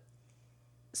of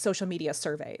social media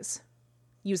surveys,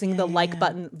 using the like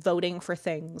button, voting for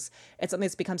things. It's something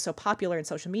that's become so popular in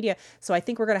social media. So I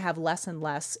think we're going to have less and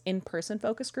less in-person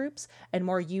focus groups and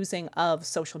more using of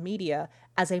social media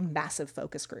as a massive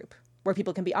focus group where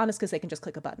people can be honest because they can just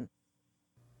click a button.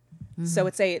 So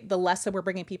it's the less that we're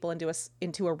bringing people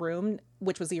into a room,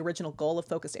 which was the original goal of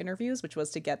focused interviews, which was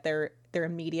to get their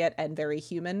immediate and very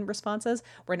human responses.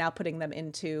 We're now putting them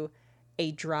into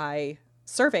a dry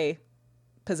survey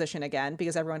position again,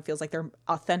 because everyone feels like they're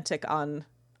authentic on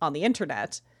the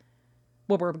internet,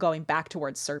 when we're going back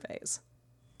towards surveys.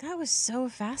 That was so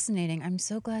fascinating. I'm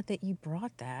so glad that you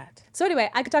brought that. So anyway,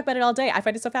 I could talk about it all day. I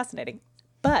find it so fascinating.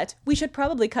 But we should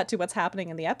probably cut to what's happening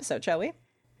in the episode, shall we?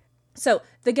 So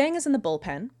the gang is in the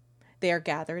bullpen. They are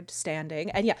gathered, standing.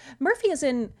 And Murphy is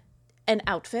in an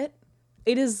outfit.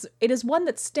 It is one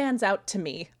that stands out to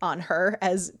me on her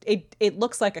as it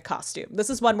looks like a costume.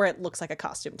 This is one where it looks like a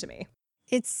costume to me.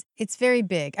 It's very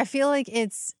big. I feel like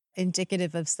it's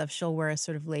indicative of stuff she'll wear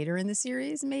sort of later in the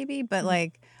series, maybe. But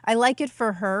I like it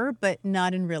for her, but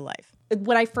not in real life.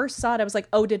 When I first saw it, I was like,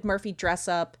 oh, did Murphy dress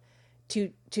up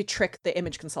to trick the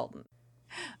image consultant?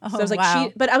 So I was like,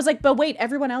 wow. But I was like, but wait,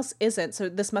 everyone else isn't. So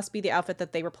this must be the outfit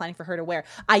that they were planning for her to wear.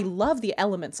 I love the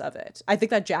elements of it. I think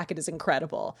that jacket is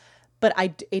incredible, but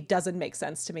it doesn't make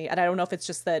sense to me. And I don't know if it's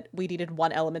just that we needed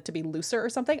one element to be looser or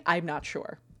something. I'm not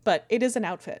sure, but it is an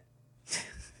outfit.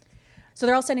 So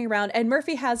they're all standing around, and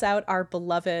Murphy has out our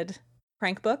beloved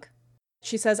prank book.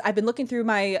 She says, I've been looking through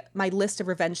my list of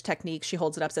revenge techniques. She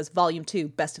holds it up, says Volume 2,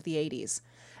 Best of the 80s.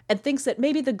 And thinks that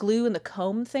maybe the glue and the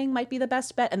comb thing might be the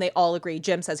best bet. And they all agree.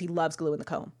 Jim says he loves glue and the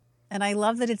comb. And I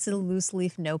love that it's a loose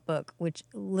leaf notebook, with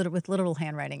literal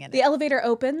handwriting in it. The elevator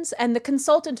opens, and the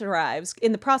consultant arrives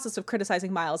in the process of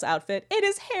criticizing Miles' outfit. It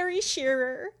is Harry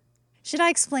Shearer. Should I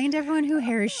explain to everyone who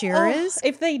Harry Shearer is?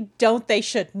 If they don't, they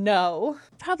should know.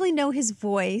 Probably know his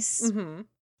voice. Mm-hmm.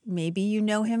 Maybe you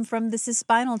know him from This Is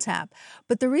Spinal Tap.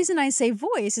 But the reason I say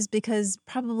voice is because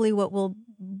probably what will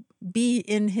be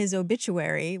in his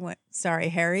obituary,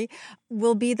 Harry,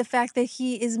 will be the fact that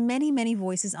he is many, many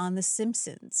voices on The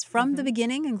Simpsons. From the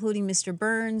beginning, including Mr.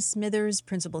 Burns, Smithers,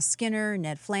 Principal Skinner,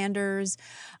 Ned Flanders.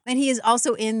 And he is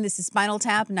also in This Is Spinal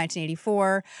Tap in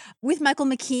 1984 with Michael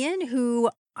McKean, who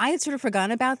I had sort of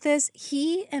forgotten about this.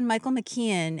 He and Michael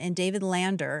McKean and David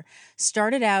Lander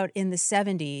started out in the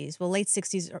 70s, late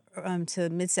 60s to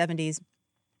mid 70s,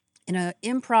 in an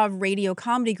improv radio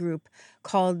comedy group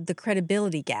called The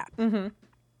Credibility Gap. Mm-hmm.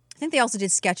 I think they also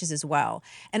did sketches as well.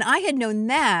 And I had known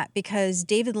that because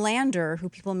David Lander, who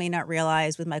people may not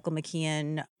realize with Michael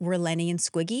McKean, were Lenny and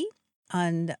Squiggy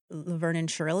on Laverne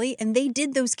and Shirley, and they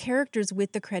did those characters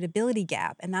with the credibility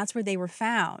gap, and that's where they were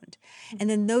found. And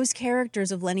then those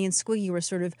characters of Lenny and Squiggy were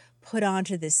sort of put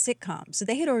onto this sitcom. So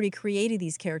they had already created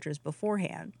these characters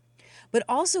beforehand. But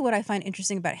also what I find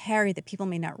interesting about Harry that people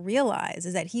may not realize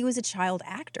is that he was a child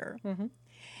actor.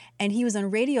 And he was on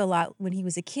radio a lot when he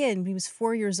was a kid. When he was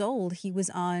 4 years old, he was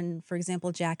on, for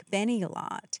example, Jack Benny a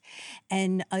lot.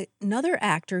 And another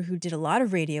actor who did a lot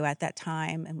of radio at that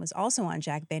time and was also on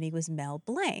Jack Benny was Mel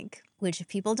Blanc, which, if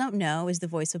people don't know, is the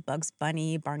voice of Bugs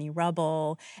Bunny, Barney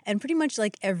Rubble, and pretty much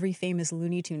like every famous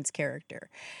Looney Tunes character.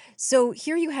 So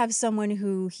here you have someone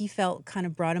who he felt kind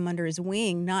of brought him under his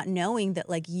wing, not knowing that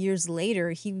like years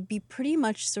later, he would be pretty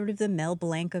much sort of the Mel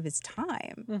Blanc of his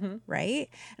time, right?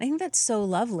 And I think that's so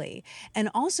lovely. And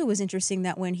also was interesting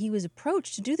that when he was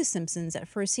approached to do The Simpsons, at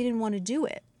first he didn't want to do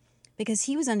it, because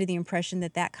he was under the impression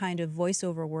that that kind of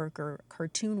voiceover work or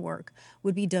cartoon work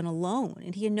would be done alone.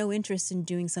 And he had no interest in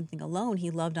doing something alone. He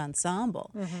loved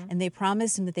ensemble. And they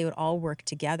promised him that they would all work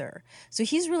together. So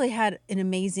he's really had an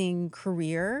amazing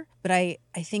career. But I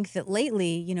think that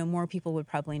lately, you know, more people would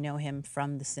probably know him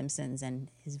from The Simpsons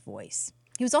and his voice.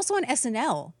 He was also on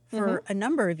SNL for a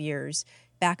number of years,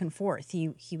 back and forth.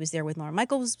 He was there when Lorne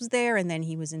Michaels was there, and then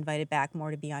he was invited back more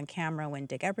to be on camera when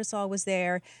Dick Ebersol was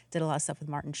there, did a lot of stuff with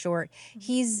Martin Short.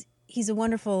 He's a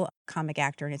wonderful comic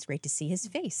actor, and it's great to see his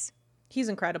face. He's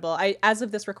incredible. As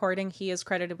of this recording, he is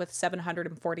credited with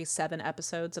 747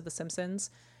 episodes of The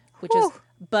Simpsons, which is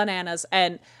bananas.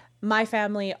 And my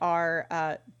family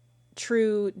are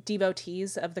true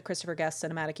devotees of the Christopher Guest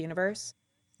cinematic universe.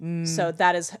 So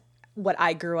that is what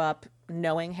I grew up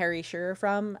knowing Harry Shearer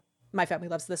from. My family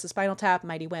loves This Is Spinal Tap,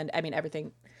 Mighty Wind. I mean,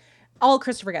 everything, all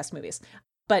Christopher Guest movies.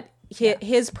 But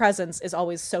his presence is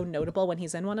always so notable when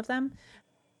he's in one of them.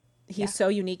 He's so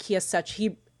unique. He has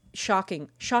shocking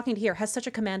to hear, has such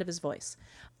a command of his voice.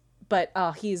 But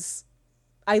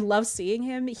I love seeing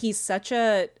him. He's such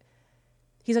a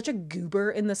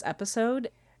goober in this episode.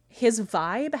 His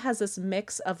vibe has this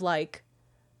mix of like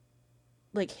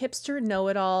hipster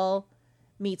know-it-all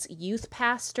meets youth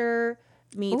pastor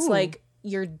meets like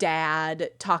your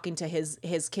dad talking to his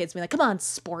kids, being like, "Come on,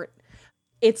 sport."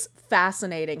 It's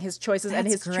fascinating. His choices and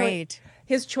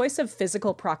his choice of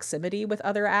physical proximity with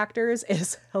other actors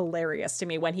is hilarious to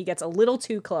me when he gets a little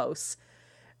too close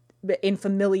in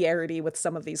familiarity with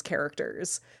some of these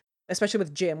characters, especially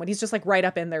with Jim. When he's just like right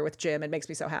up in there with Jim, it makes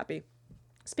me so happy.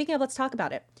 Speaking of, let's talk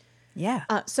about it. Yeah.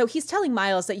 So he's telling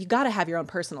Miles that you got to have your own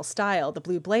personal style. The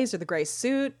blue blazer, the gray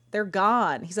suit, they're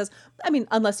gone. He says, I mean,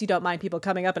 unless you don't mind people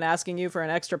coming up and asking you for an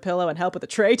extra pillow and help with the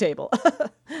tray table.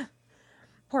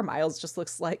 Poor Miles just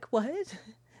looks like, what?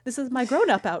 This is my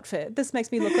grown-up outfit. This makes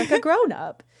me look like a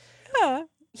grown-up. Yeah.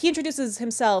 He introduces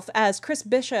himself as Chris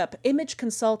Bishop, image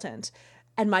consultant.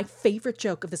 And my favorite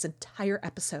joke of this entire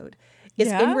episode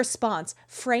is in response,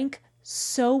 Frank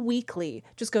so weakly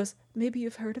just goes, "Maybe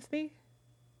you've heard of me?"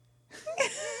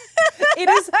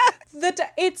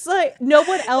 It's like no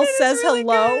one else says really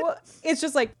hello. Good. It's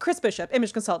just like, Chris Bishop,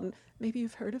 image consultant. "Maybe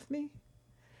you've heard of me?"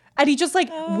 And he just like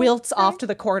wilts off to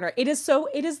the corner. It is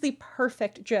the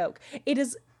perfect joke.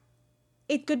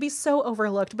 It could be so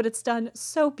overlooked, but it's done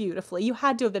so beautifully. You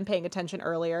had to have been paying attention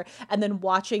earlier, and then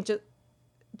watching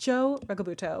Joe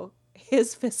Regalbuto,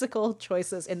 his physical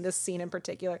choices in this scene in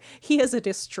particular. He is a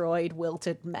destroyed,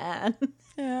 wilted man.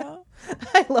 Yeah.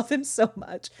 I love him so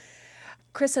much.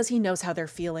 Chris says he knows how they're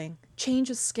feeling. Change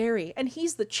is scary, and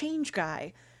he's the change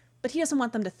guy. But he doesn't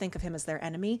want them to think of him as their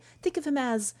enemy. Think of him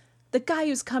as the guy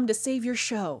who's come to save your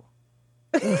show.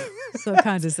 So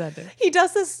condescending. He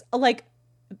does this, like,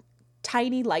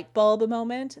 tiny light bulb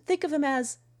moment. Think of him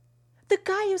as the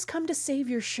guy who's come to save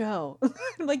your show.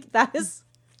 Like, that is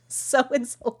so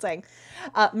insulting.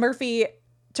 Murphy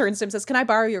turns to him and says, "Can I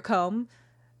borrow your comb?"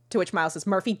 To which Miles says,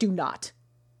 "Murphy, do not."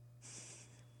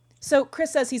 So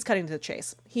Chris says he's cutting to the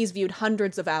chase. He's viewed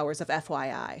hundreds of hours of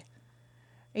FYI.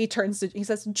 He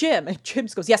says, "Jim." And Jim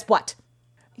goes, "Yes, what?"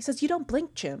 He says, "You don't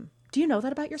blink, Jim. Do you know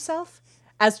that about yourself?"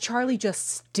 As Charlie just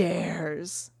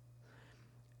stares.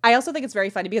 I also think it's very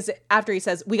funny because after he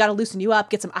says, "We got to loosen you up,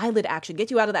 get some eyelid action,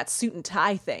 get you out of that suit and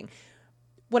tie thing."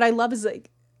 What I love is like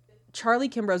Charlie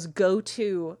Kimbrough's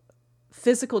go-to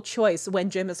physical choice when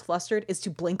Jim is flustered is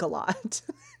to blink a lot.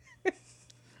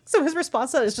 So his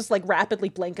response to that is just like rapidly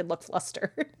blink and look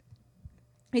flustered.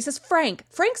 He says,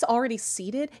 Frank's already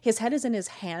seated. His head is in his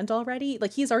hand already.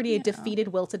 Like he's already a defeated,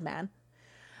 wilted man.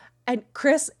 And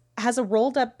Chris has a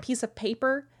rolled up piece of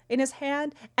paper in his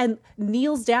hand and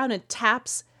kneels down and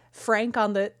taps Frank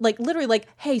on the, like literally like,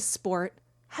 "Hey, sport,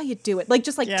 how you doing?" Like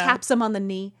just like taps him on the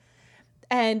knee.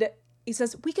 And He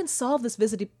says, we can solve this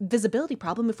visibility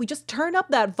problem if we just turn up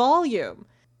that volume.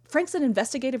 Frank's an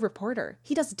investigative reporter.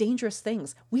 He does dangerous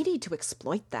things. We need to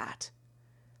exploit that.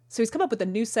 So he's come up with a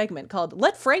new segment called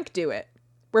Let Frank Do It,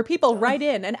 where people write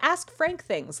in and ask Frank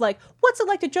things like, what's it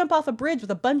like to jump off a bridge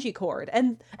with a bungee cord?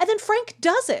 And then Frank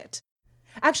does it.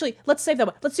 Actually, let's save that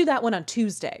one. Let's do that one on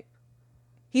Tuesday.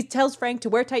 He tells Frank to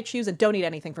wear tight shoes and don't eat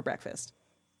anything for breakfast.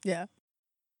 Yeah.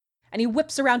 And he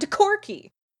whips around to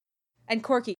Corky. And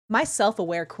Corky, my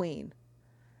self-aware queen,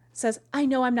 says, I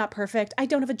know I'm not perfect. I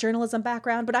don't have a journalism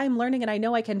background, but I am learning and I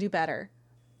know I can do better.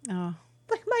 Oh.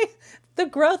 The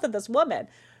growth of this woman. And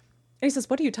he says,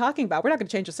 what are you talking about? We're not going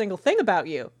to change a single thing about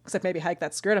you. Except maybe hike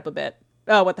that skirt up a bit.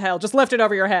 Oh, what the hell? Just lift it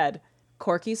over your head.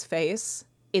 Corky's face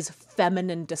is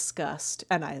feminine disgust,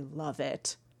 and I love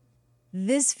it.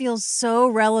 This feels so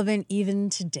relevant even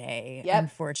today,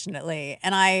 unfortunately.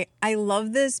 And I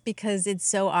love this because it's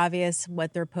so obvious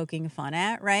what they're poking fun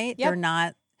at, right? Yep. They're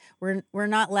not we're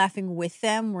not laughing with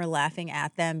them, we're laughing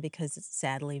at them because it's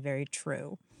sadly very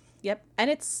true. Yep, and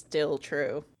it's still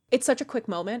true. It's such a quick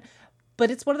moment, but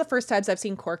it's one of the first times I've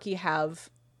seen Corky have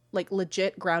like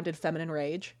legit grounded feminine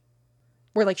rage,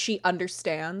 where like she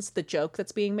understands the joke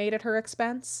that's being made at her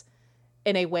expense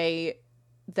in a way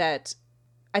that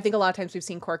I think a lot of times we've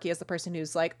seen Corky as the person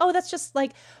who's like, oh, that's just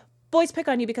like boys pick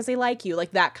on you because they like you,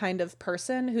 like that kind of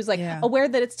person who's like aware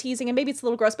that it's teasing and maybe it's a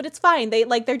little gross, but it's fine.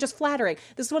 They're just flattering.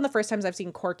 This is one of the first times I've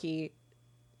seen Corky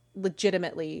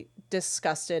legitimately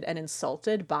disgusted and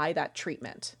insulted by that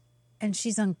treatment. And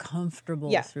she's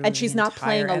uncomfortable through and she's the not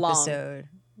playing entire along. episode.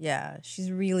 Yeah,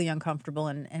 she's really uncomfortable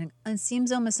and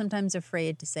seems almost sometimes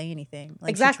afraid to say anything.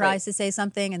 Like exactly. She tries to say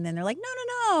something and then they're like,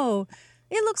 no,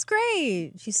 it looks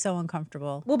great. She's so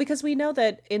uncomfortable. Well, because we know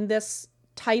that in this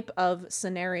type of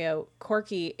scenario,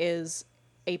 Corky is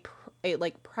a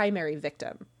like primary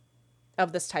victim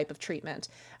of this type of treatment.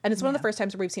 And it's one of the first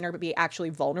times where we've seen her be actually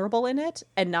vulnerable in it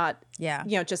and not,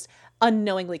 just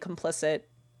unknowingly complicit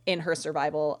in her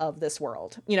survival of this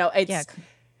world. You know,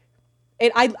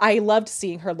 I loved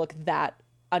seeing her look that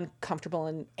uncomfortable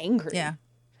and angry. Yeah.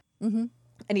 Mm-hmm.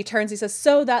 And he turns, he says,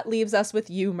 so that leaves us with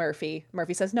you, Murphy.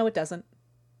 Murphy says, no, it doesn't.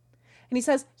 And he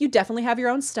says, you definitely have your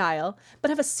own style, but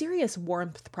have a serious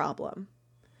warmth problem.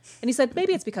 And he said,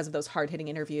 maybe it's because of those hard-hitting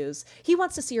interviews. He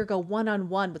wants to see her go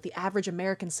one-on-one with the average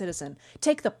American citizen.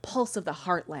 Take the pulse of the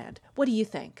heartland. What do you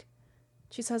think?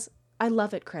 She says, I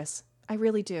love it, Chris. I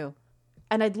really do.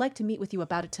 And I'd like to meet with you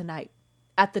about it tonight.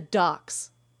 At the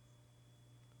docks.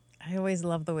 I always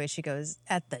love the way she goes,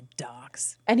 at the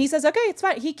docks. And he says, okay, it's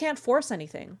fine. He can't force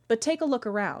anything. But take a look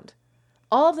around.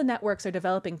 All of the networks are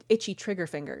developing itchy trigger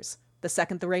fingers. The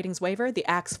second the ratings waver, the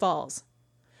axe falls.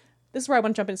 This is where I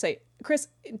want to jump in and say, Chris,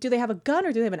 do they have a gun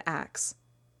or do they have an axe?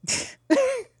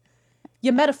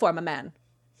 You metaphor, my man.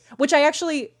 Which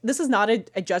this is not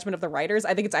a judgment of the writers.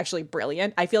 I think it's actually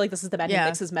brilliant. I feel like this is the man who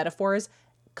mixes metaphors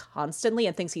constantly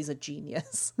and thinks he's a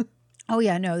genius. Oh,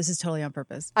 yeah, no, this is totally on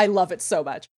purpose. I love it so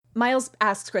much. Miles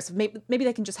asks Chris if maybe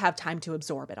they can just have time to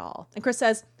absorb it all. And Chris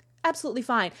says, absolutely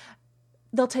fine.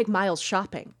 They'll take Miles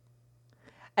shopping.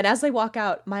 And as they walk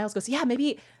out, Miles goes, yeah,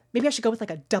 maybe I should go with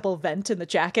like a double vent in the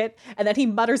jacket. And then he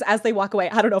mutters as they walk away,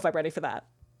 I don't know if I'm ready for that.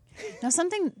 Now,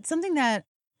 something that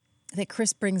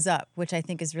Chris brings up, which I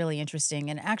think is really interesting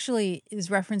and actually is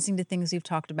referencing to things we've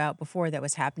talked about before that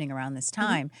was happening around this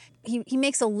time. Mm-hmm. He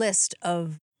makes a list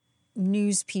of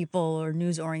news people or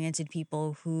news-oriented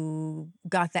people who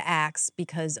got the axe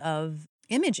because of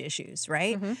image issues,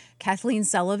 right? Mm-hmm. Kathleen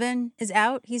Sullivan is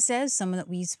out, he says, someone that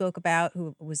we spoke about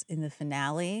who was in the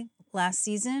finale last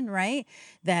season, right?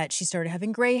 That she started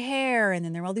having gray hair and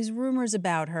then there were all these rumors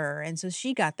about her. And so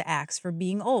she got the axe for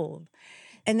being old.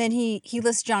 And then he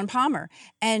lists John Palmer.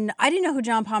 And I didn't know who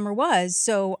John Palmer was,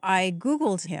 so I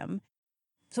Googled him.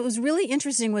 So what was really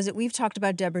interesting was that we've talked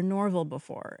about Deborah Norville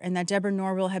before, and that Deborah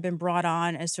Norville had been brought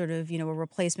on as sort of, a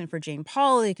replacement for Jane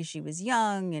Pauley because she was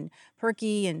young and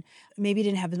perky and maybe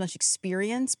didn't have as much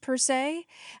experience per se.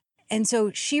 And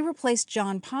so she replaced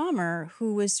John Palmer,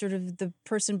 who was sort of the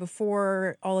person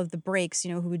before all of the breaks,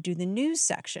 who would do the news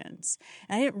sections.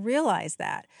 And I didn't realize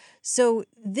that. So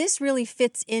this really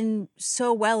fits in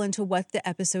so well into what the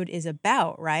episode is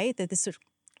about, right? That this sort of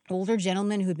older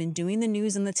gentleman who had been doing the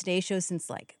news on the Today Show since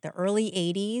like the early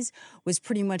 80s was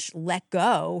pretty much let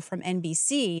go from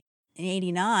NBC in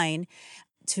 89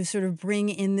 to sort of bring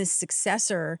in this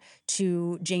successor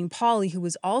to Jane Pauley, who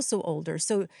was also older.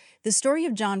 So the story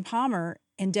of John Palmer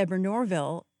and Deborah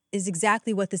Norville is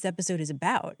exactly what this episode is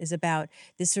about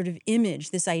this sort of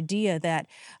image, this idea that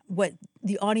what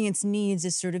the audience needs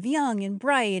is sort of young and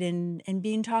bright and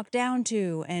being talked down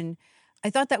to. And I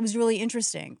thought that was really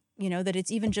interesting. that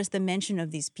it's even just the mention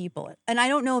of these people. And I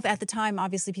don't know if at the time,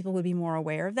 obviously, people would be more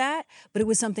aware of that, but it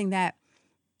was something that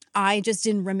I just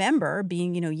didn't remember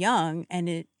being, young,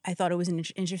 and I thought it was an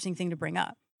interesting thing to bring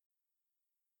up.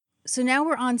 So now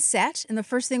we're on set, and the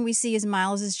first thing we see is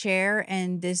Miles's chair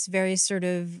and this very sort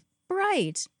of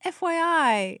bright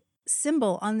FYI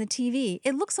symbol on the TV.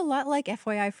 It looks a lot like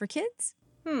FYI for kids.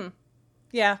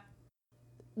 Yeah.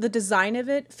 The design of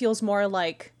it feels more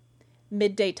like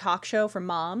midday talk show for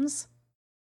moms.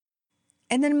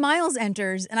 And then Miles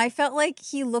enters, and I felt like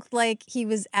he looked like he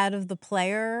was out of The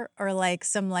Player or like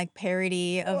some like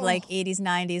parody of like 80s,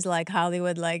 90s, like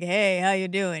Hollywood, like, hey, how you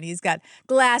doing? He's got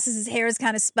glasses, his hair is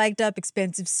kind of spiked up,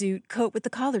 expensive suit, coat with the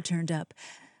collar turned up.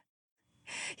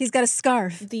 He's got a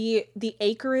scarf. The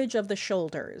acreage of the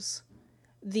shoulders.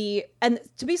 And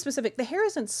to be specific, the hair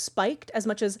isn't spiked as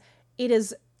much as it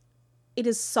is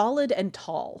solid and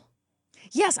tall.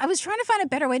 Yes, I was trying to find a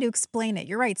better way to explain it.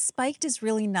 You're right. Spiked is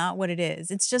really not what it is.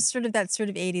 It's just sort of that sort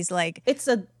of 80s, like... It's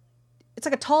like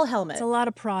a tall helmet. It's a lot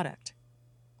of product.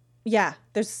 Yeah,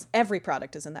 every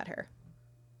product is in that hair.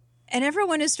 And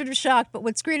everyone is sort of shocked, but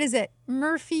what's great is that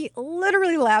Murphy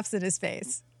literally laughs in his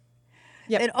face.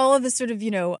 Yep. And all of this sort of,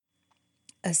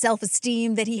 a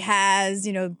self-esteem that he has,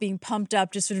 being pumped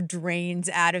up just sort of drains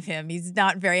out of him. He's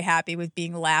not very happy with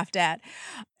being laughed at.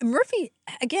 Murphy,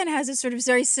 again, has a sort of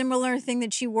very similar thing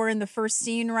that she wore in the first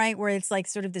scene, right? Where it's like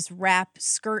sort of this wrap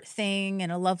skirt thing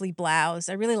and a lovely blouse.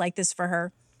 I really like this for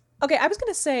her. Okay, I was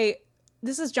going to say,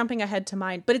 this is jumping ahead to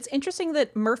mine, but it's interesting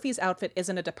that Murphy's outfit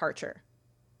isn't a departure.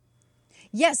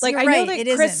 Yes, like, you're I right. know that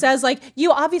it Chris isn't. says, like,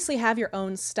 you obviously have your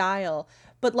own style,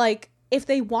 but like, if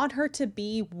they want her to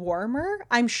be warmer,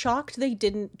 I'm shocked they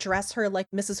didn't dress her like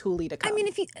Mrs. Hooley to come. I mean,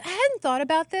 I hadn't thought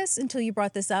about this until you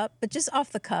brought this up, but just off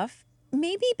the cuff,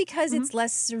 maybe because it's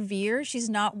less severe, she's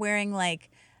not wearing like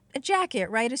a jacket,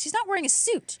 right? She's not wearing a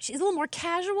suit. She's a little more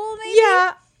casual, maybe?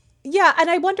 Yeah, and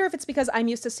I wonder if it's because I'm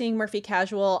used to seeing Murphy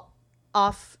casual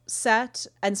off set,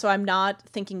 and so I'm not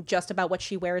thinking just about what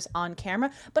she wears on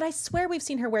camera, but I swear we've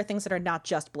seen her wear things that are not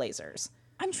just blazers.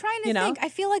 I'm trying to think. I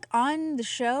feel like on the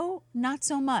show, not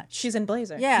so much. She's in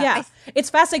blazer. Yeah. It's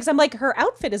fascinating because I'm like, her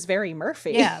outfit is very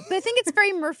Murphy. Yeah, but I think it's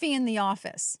very Murphy in The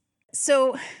Office.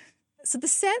 So the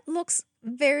set looks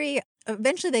very,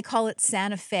 eventually they call it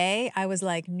Santa Fe. I was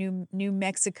like, New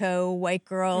Mexico white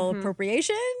girl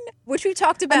appropriation, which we've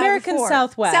talked about American before.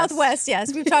 Southwest. Southwest,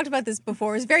 yes. We've talked about this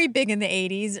before. It was very big in the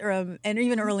 80s and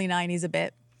even early 90s a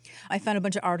bit. I found a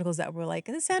bunch of articles that were like,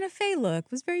 the Santa Fe look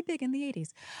was very big in the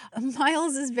 80s.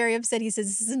 Miles is very upset. He says,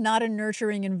 this is not a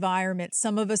nurturing environment.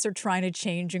 Some of us are trying to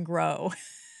change and grow.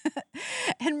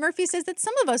 And Murphy says that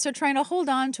some of us are trying to hold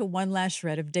on to one last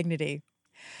shred of dignity.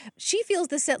 She feels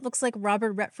the set looks like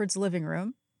Robert Redford's living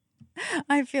room.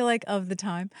 I feel like of the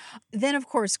time. Then, of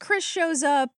course, Chris shows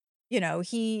up.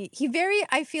 He very,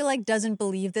 I feel like, doesn't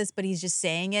believe this, but he's just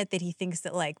saying it, that he thinks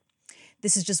that, like,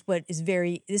 this is just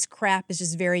this crap is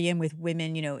just very in with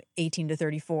women, 18 to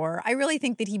 34. I really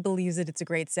think that he believes that it's a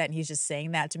great set and he's just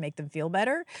saying that to make them feel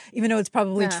better, even though it's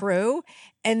probably true.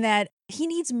 And that he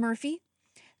needs Murphy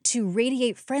to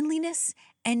radiate friendliness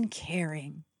and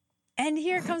caring. And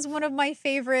here comes one of my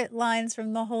favorite lines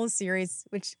from the whole series,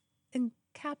 which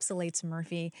encapsulates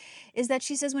Murphy, is that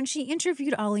she says when she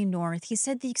interviewed Ollie North, he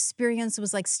said the experience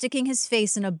was like sticking his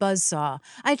face in a buzzsaw.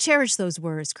 I cherish those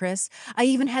words, Chris. I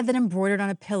even had that embroidered on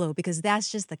a pillow because that's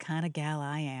just the kind of gal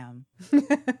I am.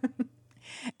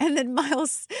 And then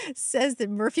Miles says that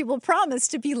Murphy will promise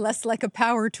to be less like a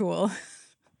power tool.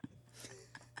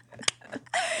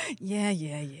 Yeah.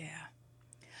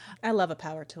 I love a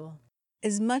power tool.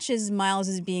 As much as Miles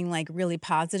is being like really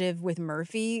positive with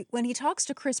Murphy, when he talks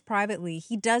to Chris privately,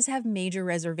 he does have major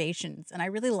reservations. And I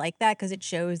really like that because it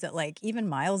shows that like even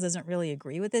Miles doesn't really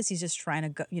agree with this. He's just trying to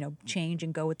go, change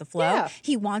and go with the flow. Yeah.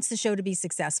 He wants the show to be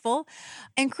successful.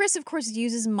 And Chris, of course,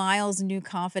 uses Miles' new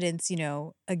confidence,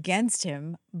 against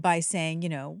him by saying,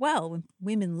 well, when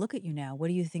women look at you now, what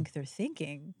do you think they're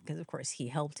thinking? Because, of course, he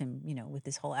helped him, with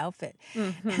this whole outfit.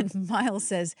 And Miles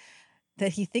says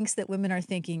that he thinks that women are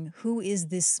thinking, who is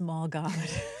this small god?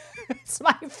 It's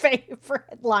my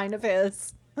favorite line of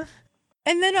his.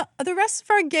 And then the rest of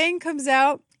our gang comes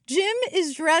out. Jim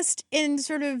is dressed in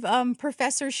sort of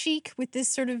professor chic with this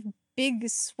sort of big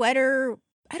sweater.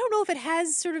 I don't know if it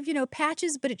has sort of,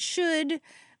 patches, but it should.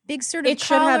 Big sort of It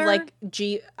should collar. have like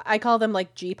I call them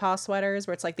like G-paw sweaters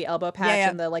where it's like the elbow patch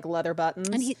and the like leather buttons.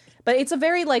 And but it's a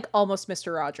very like almost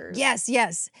Mr. Rogers.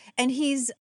 Yes. And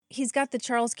he's got the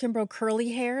Charles Kimbrough curly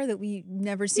hair that we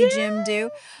never see Jim do.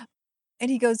 And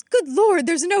he goes, good Lord,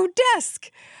 there's no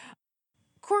desk.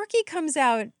 Corky comes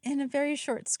out in a very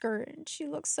short skirt and she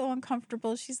looks so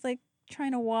uncomfortable. She's like,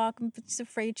 trying to walk, but she's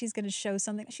afraid she's going to show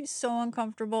something. She's so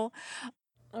uncomfortable.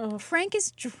 Frank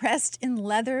is dressed in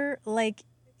leather like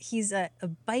he's a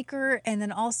biker and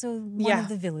then also one of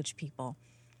the village people.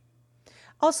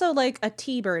 Also like a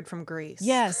T-bird from Greece.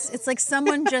 Yes. It's like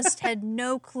someone just had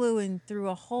no clue and threw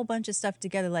a whole bunch of stuff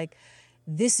together like,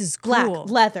 this is cool.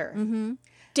 Black, leather,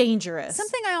 dangerous.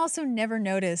 Something I also never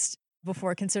noticed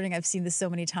before, considering I've seen this so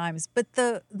many times, but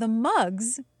the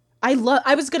mugs. I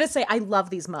was going to say, I love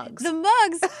these mugs. The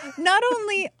mugs, not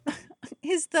only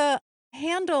is the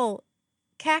handle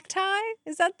cacti,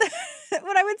 is that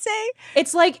what I would say?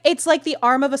 It's like the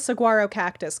arm of a saguaro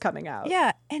cactus coming out.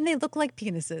 Yeah, and they look like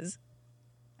penises.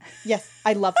 Yes,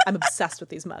 I'm obsessed with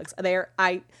these mugs.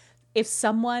 If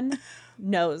someone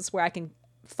knows where I can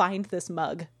find this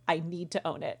mug, I need to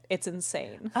own it. It's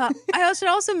insane. I should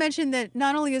also mention that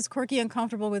not only is Corky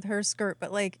uncomfortable with her skirt,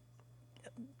 but like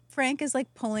Frank is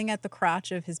like pulling at the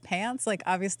crotch of his pants. Like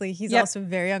obviously he's also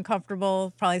very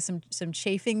uncomfortable. Probably some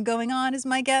chafing going on is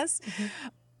my guess.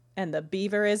 And the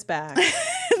beaver is back.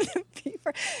 The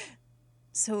beaver.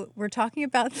 So we're talking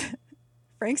about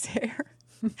Frank's hair.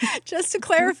 Just to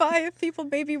clarify, if people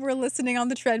maybe were listening on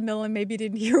the treadmill and maybe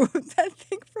didn't hear that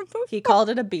thing from before. He called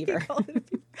it a beaver.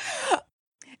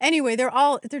 Anyway, they're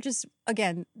just,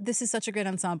 again, this is such a great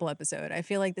ensemble episode. I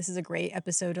feel like this is a great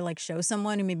episode to like show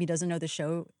someone who maybe doesn't know the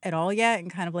show at all yet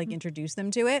and kind of like introduce them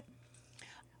to it.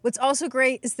 What's also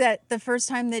great is that the first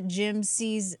time that Jim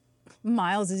sees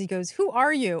Miles is he goes, "Who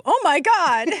are you? Oh my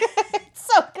God."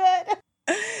 It's so good.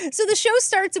 So the show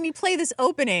starts and we play this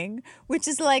opening, which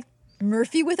is like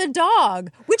Murphy with a dog,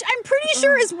 which I'm pretty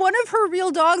sure is one of her real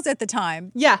dogs at the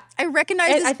time. Yeah. I recognize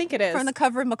this I think it is. from the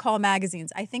cover of McCall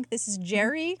magazines. I think this is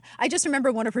Jerry. I just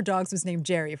remember one of her dogs was named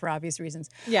Jerry for obvious reasons.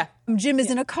 Yeah. Jim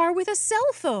is in a car with a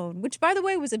cell phone, which by the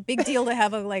way was a big deal to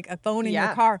have a phone in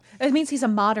your car. It means he's a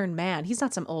modern man. He's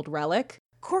not some old relic.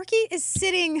 Corky is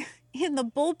sitting in the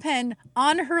bullpen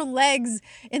on her legs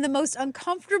in the most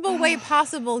uncomfortable way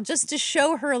possible just to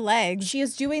show her legs. She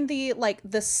is doing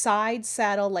the side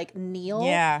saddle kneel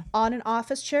on an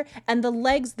office chair, and the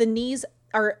legs, the knees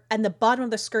and the bottom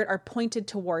of the skirt are pointed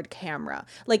toward camera.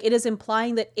 Like it is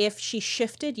implying that if she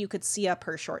shifted, you could see up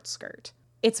her short skirt.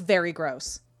 It's very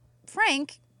gross.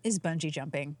 Frank is bungee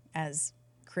jumping, as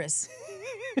Chris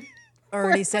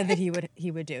already said that he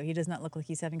would do. He does not look like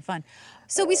he's having fun.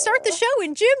 So we start the show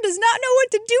and Jim does not know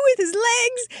what to do with his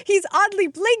legs. He's oddly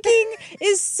blinking.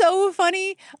 Is so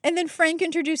funny. And then Frank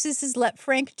introduces his Let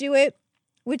Frank Do It,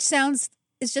 which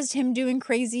it's just him doing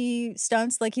crazy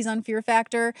stunts like he's on Fear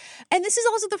Factor. And this is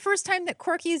also the first time that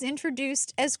Corky is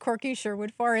introduced as Corky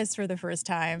Sherwood Forrest for the first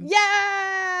time.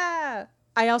 Yeah!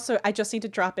 I just need to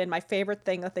drop in my favorite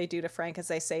thing that they do to Frank is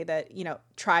they say that,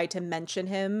 try to mention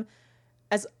him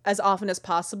as often as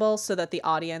possible so that the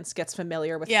audience gets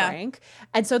familiar with Frank.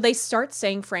 And so they start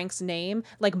saying Frank's name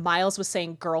like Miles was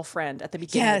saying girlfriend at the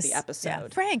beginning of the episode. Yeah.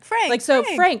 Frank. Like, so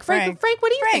Frank, what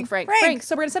do you think, Frank?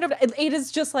 So we're going to set up, it is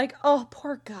just like, oh,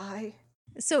 poor guy.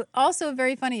 So also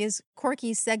very funny is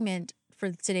Corky's segment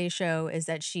for today's show is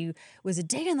that she was a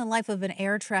day in the life of an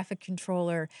air traffic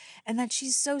controller and that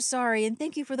she's so sorry and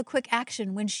thank you for the quick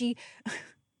action when she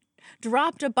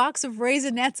dropped a box of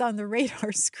Raisinets on the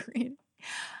radar screen.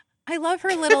 I love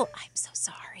her little, I'm so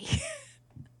sorry.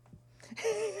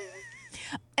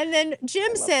 And then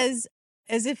Jim says,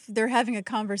 as if they're having a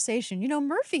conversation,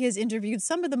 Murphy has interviewed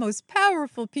some of the most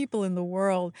powerful people in the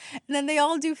world. And then they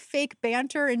all do fake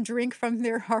banter and drink from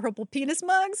their horrible penis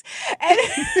mugs. And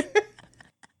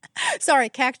sorry,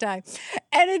 cacti.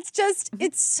 And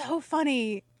it's so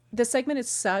funny. This segment is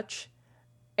such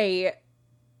I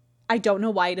don't know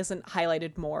why it isn't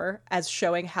highlighted more as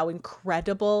showing how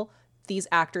incredible these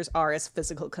actors are as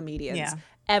physical comedians. Yeah.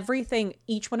 Everything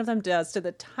each one of them does to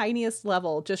the tiniest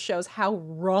level just shows how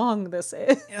wrong this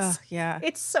is. Oh, yeah.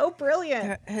 It's so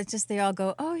brilliant. They all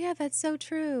go, oh yeah, that's so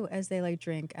true, as they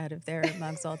drink out of their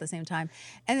mugs all at the same time.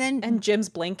 And Jim's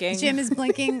blinking. Jim is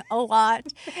blinking a lot.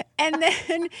 And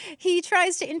then he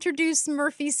tries to introduce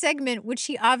Murphy's segment, which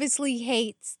he obviously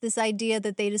hates, this idea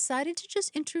that they decided to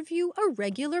just interview a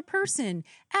regular person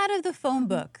out of the phone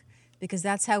book. Because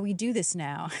that's how we do this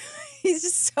now. He's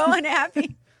just so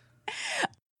unhappy.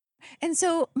 And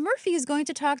so Murphy is going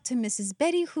to talk to Mrs.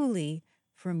 Betty Hooley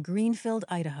from Greenfield,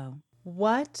 Idaho.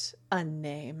 What a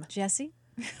name. Jesse?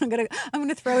 I'm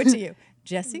gonna throw it to you.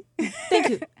 Jesse?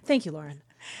 Thank you, Lauren.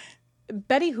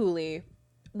 Betty Hooley,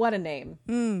 what a name.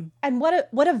 And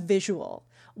what a visual.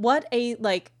 What a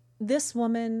this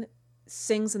woman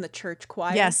sings in the church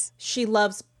choir. Yes. She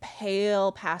loves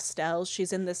pale pastels.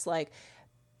 She's in this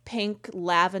pink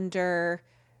lavender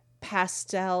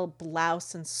pastel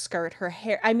blouse and skirt. Her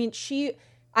hair, I mean, she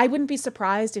I wouldn't be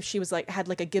surprised if she was like, had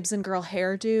like a Gibson girl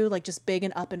hairdo, like just big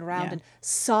and up and round and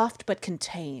soft but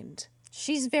contained.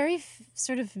 She's very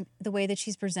sort of, the way that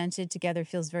she's presented together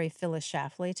feels very Phyllis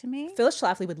Schlafly to me. Phyllis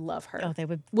Schlafly would love her. Oh, they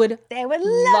would love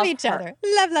love each her. other.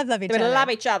 Love each They other. would love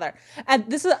each other. And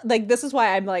this is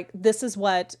why I'm like, this is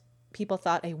what people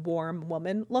thought a warm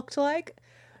woman looked like.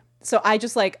 So I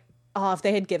just like, oh, if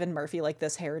they had given Murphy like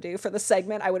this hairdo for the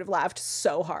segment, I would have laughed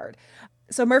so hard.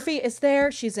 So Murphy is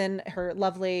there. She's in her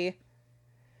lovely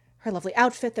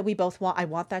outfit that we both want. I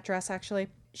want that dress, actually.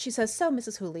 She says, so,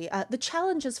 Mrs. Hooley, the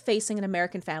challenges facing an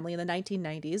American family in the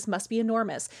 1990s must be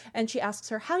enormous. And she asks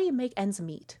her, how do you make ends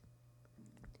meet?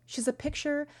 She's a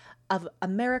picture of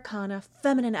Americana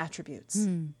feminine attributes.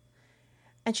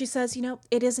 And she says,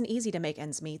 it isn't easy to make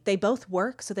ends meet. They both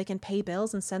work so they can pay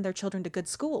bills and send their children to good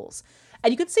schools.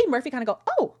 And you could see Murphy kind of go,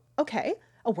 oh, okay.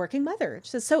 A working mother.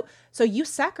 She says, so you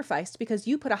sacrificed because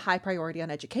you put a high priority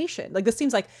on education. Like, this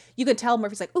seems like you could tell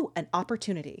Murphy's like, ooh, an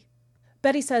opportunity.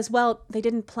 Betty says, well, they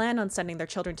didn't plan on sending their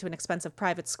children to an expensive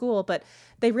private school, but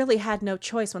they really had no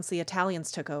choice once the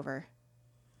Italians took over.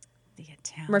 The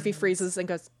Italians. Murphy freezes and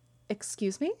goes,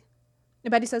 excuse me?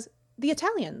 And Betty says, the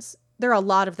Italians. There are a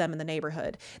lot of them in the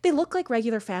neighborhood. They look like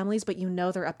regular families, but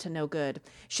they're up to no good.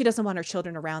 She doesn't want her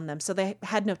children around them, so they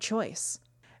had no choice.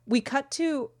 We cut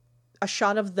to a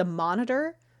shot of the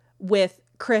monitor with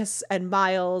Chris and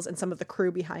Miles and some of the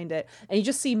crew behind it. And you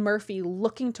just see Murphy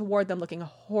looking toward them, looking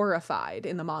horrified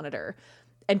in the monitor.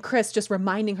 And Chris just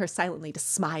reminding her silently to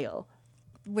smile.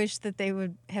 Wish that they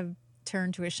would have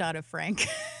turned to a shot of Frank.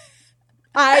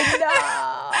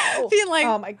 I know. Being like,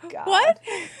 oh my God. What?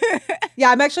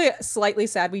 Yeah, I'm actually slightly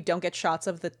sad we don't get shots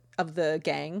of the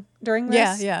gang during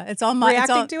this. Yeah. It's all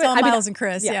Miles and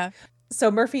Chris. Yeah. So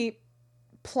Murphy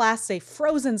plasts a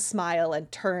frozen smile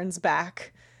and turns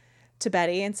back to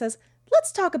Betty and says,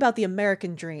 let's talk about the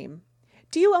American dream.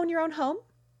 Do you own your own home?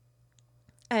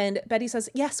 And Betty says,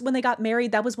 yes, when they got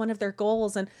married, that was one of their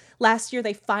goals. And last year,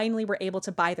 they finally were able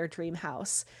to buy their dream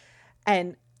house.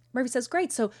 And Murphy says,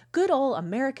 great. So good old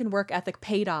American work ethic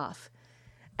paid off.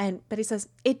 And Betty says,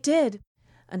 it did,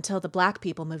 until the black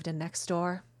people moved in next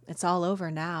door. It's all over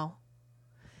now.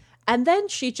 And then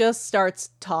she just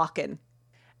starts talking.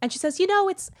 And she says,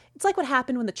 it's like what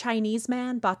happened when the Chinese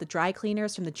man bought the dry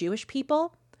cleaners from the Jewish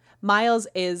people.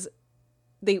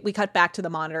 We cut back to the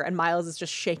monitor and Miles is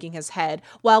just shaking his head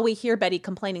while we hear Betty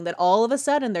complaining that all of a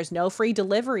sudden there's no free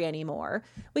delivery anymore.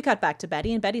 We cut back to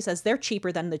Betty and Betty says they're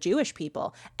cheaper than the Jewish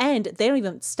people. And they don't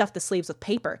even stuff the sleeves with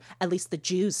paper. At least the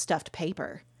Jews stuffed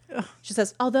paper. Ugh. She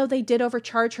says, although they did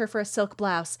overcharge her for a silk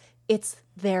blouse, it's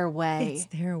their way. It's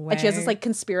their way. And she has this like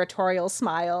conspiratorial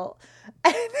smile.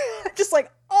 And just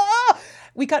like, oh!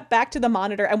 We cut back to the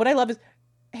monitor. And what I love is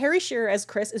Harry Shearer as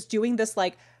Chris is doing this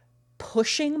like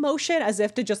pushing motion as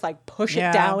if to just like push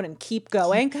it down and keep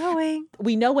going. Keep going.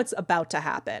 We know what's about to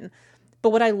happen.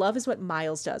 But what I love is what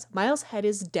Miles does. Miles' head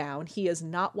is down. He is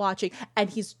not watching. And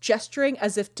he's gesturing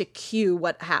as if to cue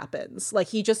what happens. Like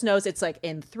he just knows it's like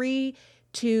in 3,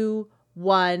 2,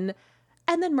 1.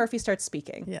 And then Murphy starts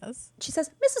speaking. Yes. She says,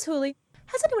 Mrs. Hooley,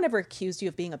 has anyone ever accused you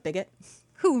of being a bigot?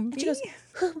 Who, me? And she goes,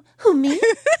 who, me?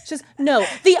 She says, no,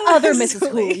 the other Mrs.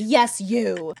 Hooley. Yes,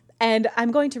 you. And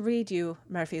I'm going to read you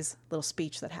Murphy's little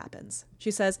speech that happens. She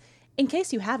says, in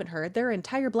case you haven't heard, there are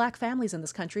entire black families in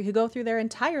this country who go through their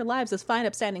entire lives as fine,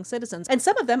 upstanding citizens, and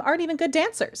some of them aren't even good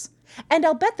dancers. And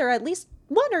I'll bet there are at least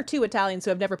 1 or 2 Italians who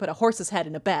have never put a horse's head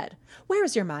in a bed. Where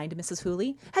is your mind, Mrs.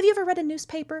 Hooley? Have you ever read a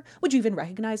newspaper? Would you even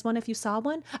recognize one if you saw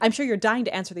one? I'm sure you're dying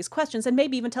to answer these questions and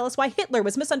maybe even tell us why Hitler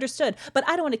was misunderstood, but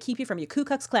I don't want to keep you from your Ku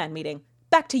Klux Klan meeting.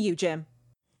 Back to you, Jim.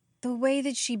 The way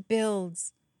that she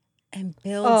builds and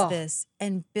builds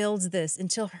this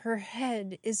until her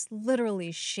head is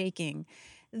literally shaking.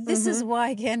 This is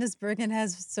why Candice Bergen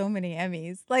has so many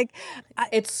Emmys. Like,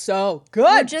 it's so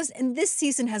good. And this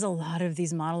season has a lot of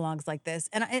these monologues like this.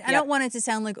 And I don't want it to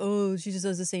sound like, oh, she just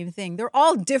does the same thing. They're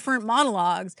all different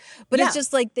monologues. But it's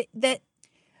just like that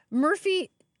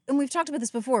Murphy, and we've talked about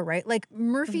this before, right? Like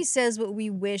Murphy says what we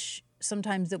wish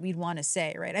sometimes that we'd want to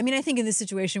say, right? I mean, I think in this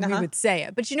situation we would say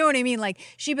it. But you know what I mean? Like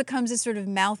she becomes this sort of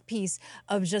mouthpiece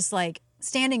of just like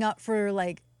standing up for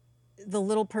like the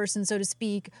little person, so to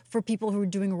speak, for people who are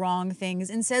doing wrong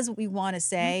things and says what we want to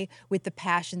say with the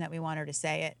passion that we want her to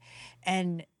say it.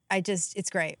 And it's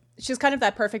great. She's kind of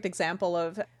that perfect example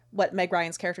of what Meg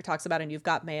Ryan's character talks about in You've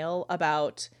Got Mail,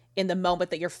 about in the moment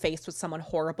that you're faced with someone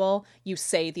horrible, you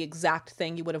say the exact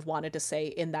thing you would have wanted to say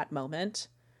in that moment,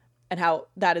 and how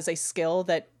that is a skill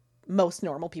that most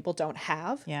normal people don't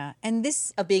have. Yeah. And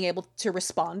this, Of being able to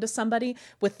respond to somebody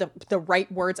with the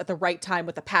right words at the right time,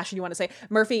 with the passion you want to say.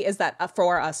 Murphy is that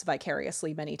for us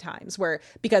vicariously many times, where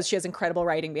because she has incredible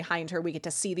writing behind her, we get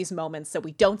to see these moments that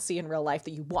we don't see in real life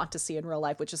that you want to see in real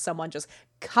life, which is someone just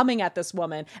coming at this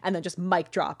woman and then just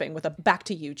mic dropping with a back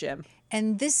to you, Jim.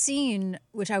 and this scene,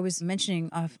 which I was mentioning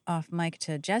off mic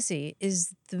to Jesse,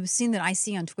 is the scene that I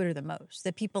see on Twitter the most,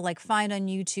 that people like find on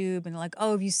YouTube and like,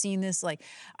 oh, have you seen this? Like,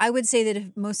 I would say that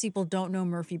if most people don't know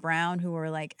Murphy Brown, who are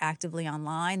like actively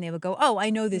online, they would go, oh, I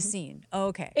know this scene. Oh,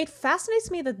 okay. It fascinates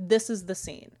me that this is the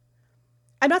scene.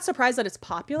 I'm not surprised that it's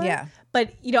popular. Yeah.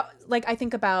 But, like I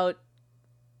think about,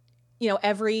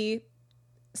 every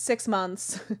 6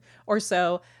 months or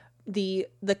so, the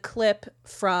clip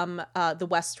from The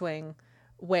West Wing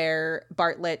where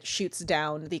Bartlett shoots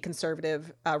down the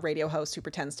conservative radio host who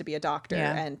pretends to be a doctor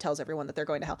and tells everyone that they're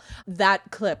going to hell. That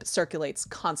clip circulates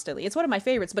constantly. It's one of my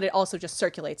favorites, but it also just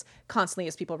circulates constantly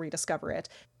as people rediscover it.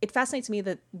 It fascinates me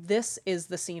that this is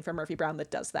the scene from Murphy Brown that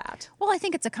does that. Well, I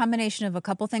think it's a combination of a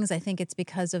couple things. I think it's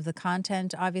because of the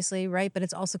content, obviously, right? But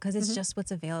it's also because it's just what's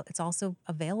available. It's also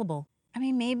available. I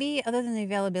mean, maybe other than the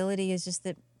availability is just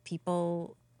that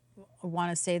people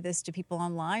want to say this to people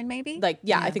online, maybe?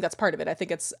 I think that's part of it. I think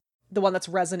it's the one that's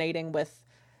resonating with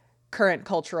current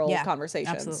cultural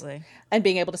conversations. Absolutely. And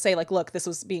being able to say, like, look, this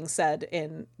was being said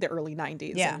in the early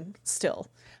 90s and still.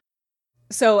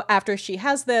 So after she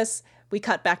has this, we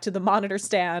cut back to the monitor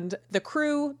stand. The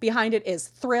crew behind it is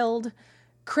thrilled.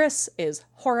 Chris is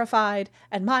horrified.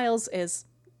 And Miles is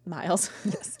Miles.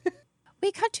 Yes.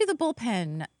 We cut to the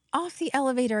bullpen. Off the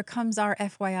elevator comes our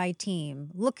FYI team,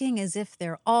 looking as if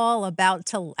they're all about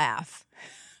to laugh.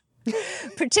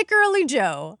 Particularly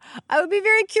Joe. I would be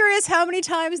very curious how many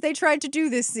times they tried to do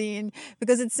this scene,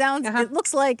 because it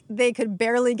looks like they could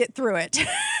barely get through it.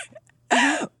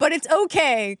 But it's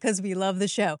okay, because we love the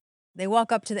show. They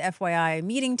walk up to the FYI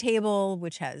meeting table,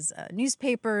 which has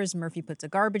newspapers. Murphy puts a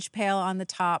garbage pail on the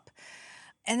top.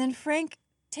 And then Frank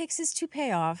takes his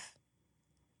toupee off.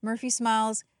 Murphy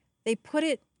smiles. They put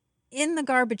it in the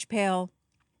garbage pail.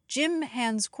 Jim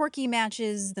hands Corky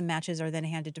matches. The matches are then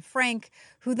handed to Frank,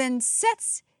 who then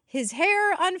sets his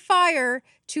hair on fire,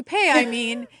 toupee, I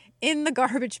mean, in the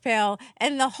garbage pail.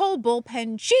 And the whole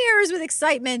bullpen cheers with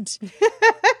excitement.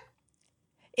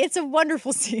 It's a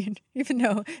wonderful scene, even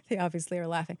though they obviously are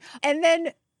laughing. And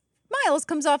then Miles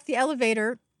comes off the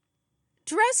elevator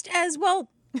dressed as, well,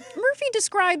 Murphy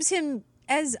describes him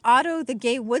as Otto the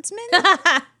Gay Woodsman.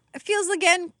 It feels,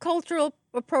 again, cultural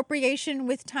appropriation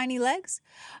with tiny legs.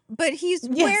 But he's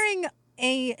wearing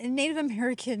a Native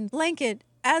American blanket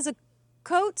as a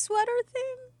coat sweater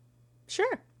thing.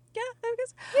 Sure. Yeah, I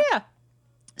guess. Yeah.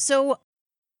 So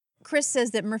Chris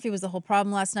says that Murphy was the whole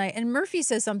problem last night. And Murphy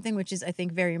says something which is, I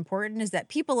think, very important, is that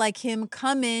people like him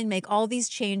come in, make all these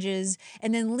changes,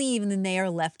 and then leave, and then they are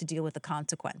left to deal with the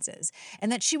consequences.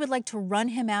 And that she would like to run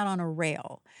him out on a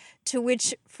rail. To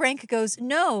which Frank goes,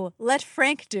 no, let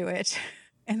Frank do it.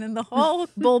 And then the whole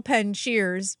bullpen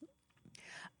cheers.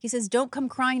 He says, don't come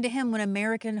crying to him when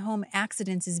American Home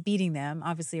Accidents is beating them.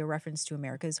 Obviously a reference to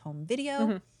America's Home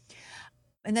Video.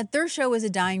 And that their show is a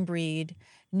dying breed,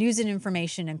 news and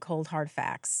information and cold hard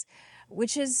facts,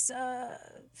 which is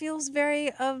feels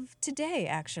very of today,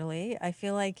 actually. I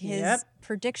feel like his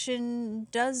prediction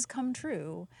does come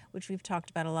true, which we've talked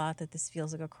about a lot, that this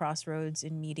feels like a crossroads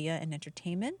in media and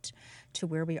entertainment to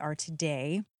where we are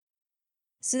today.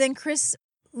 So then Chris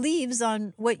leaves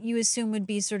on what you assume would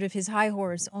be sort of his high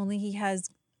horse, only he has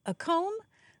a comb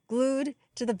glued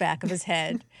to the back of his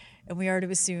head. And we are to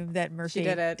assume that Murphy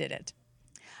did it.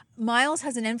 Miles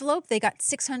has an envelope. They got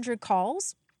 600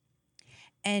 calls,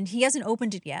 and he hasn't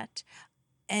opened it yet.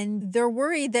 And they're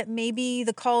worried that maybe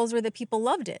the calls were that people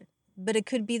loved it, but it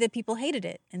could be that people hated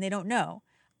it, and they don't know.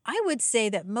 I would say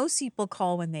that most people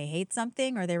call when they hate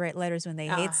something, or they write letters when they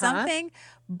hate something,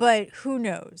 but who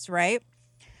knows, right?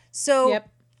 So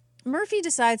Murphy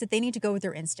decides that they need to go with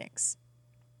their instincts.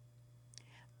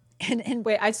 And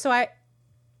wait, I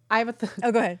have a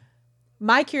oh, go ahead.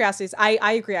 My curiosity is,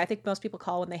 I agree. I think most people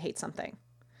call when they hate something.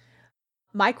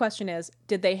 My question is,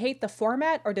 did they hate the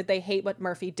format, or did they hate what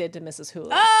Murphy did to Mrs. Hooley?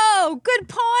 Oh, good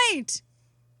point.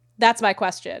 That's my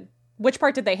question. Which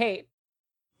part did they hate?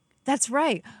 That's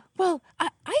right. Well,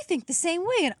 I think the same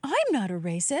way, and I'm not a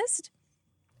racist.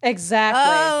 Exactly.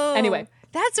 Oh, anyway.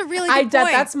 That's a really good point.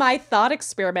 That's my thought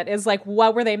experiment, is like,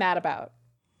 what were they mad about?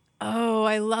 Oh,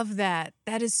 I love that.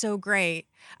 That is so great.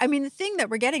 I mean, the thing that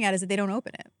we're getting at is that they don't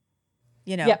open it.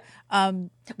 You know,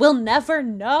 we'll never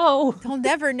know. They'll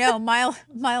never know.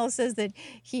 Miles says that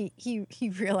he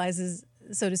realizes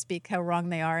so to speak, how wrong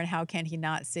they are and how can he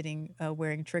not sitting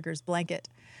wearing Trigger's blanket.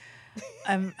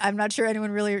 I'm not sure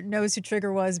anyone really knows who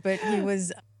Trigger was, but he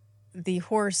was the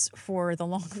horse for the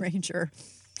Lone Ranger.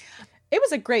 It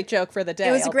was a great joke for the day.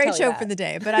 It was a great joke for the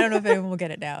day, but I don't know if anyone will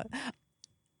get it now.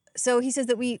 So he says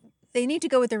that they need to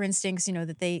go with their instincts, you know,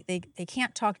 that they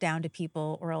can't talk down to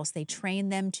people or else they train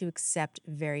them to accept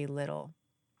very little.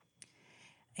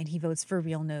 And he votes for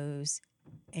real news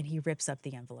and he rips up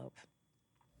the envelope.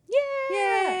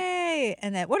 Yay!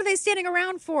 And that, what are they standing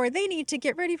around for? They need to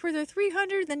get ready for their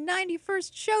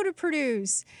 391st show to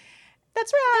produce.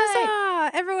 That's right.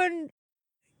 Huzzah! Everyone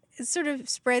sort of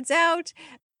spreads out.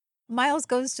 Miles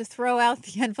goes to throw out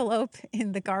the envelope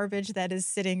in the garbage that is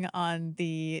sitting on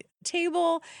the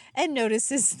table and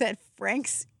notices that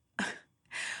Frank's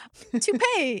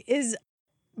toupee is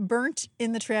burnt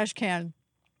in the trash can.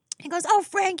 He goes, "Oh,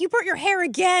 Frank, you burnt your hair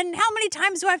again. How many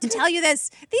times do I have to tell you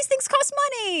this? These things cost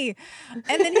money."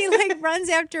 And then he runs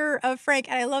after Frank.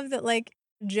 And I love that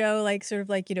Joe sort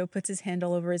of puts his hand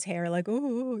all over his hair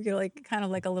ooh, kind of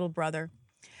like a little brother.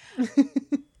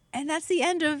 And that's the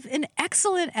end of an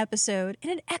excellent episode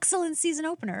and an excellent season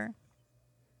opener.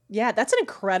 Yeah, that's an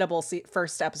incredible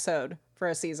first episode for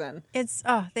a season. It's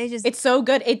so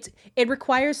good. It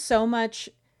requires so much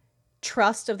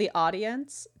trust of the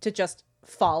audience to just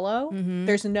follow. Mm-hmm.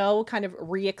 There's no kind of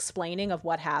re-explaining of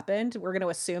what happened. We're going to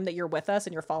assume that you're with us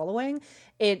and you're following.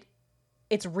 They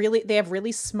have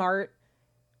really smart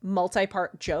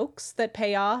multi-part jokes that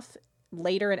pay off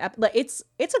later in it's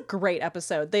a great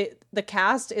episode. The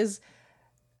cast is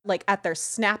at their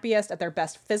snappiest, at their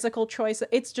best physical choice.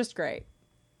 It's just great.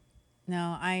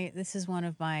 No, this is one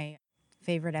of my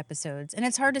favorite episodes. And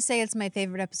it's hard to say it's my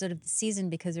favorite episode of the season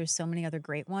because there's so many other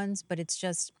great ones, but it's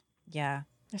just, yeah.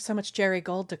 There's so much Jerry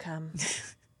Gold to come.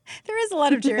 There is a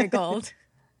lot of Jerry Gold.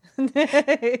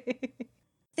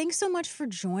 Thanks so much for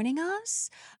joining us.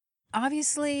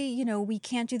 Obviously, we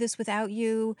can't do this without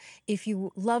you. If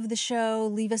you love the show,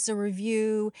 leave us a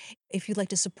review. If you'd like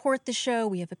to support the show,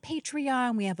 we have a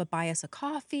Patreon. We have a Buy Us a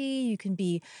Coffee. You can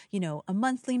be, a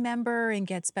monthly member and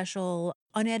get special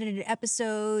unedited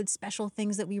episodes, special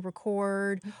things that we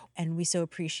record, and we so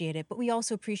appreciate it. But we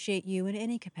also appreciate you in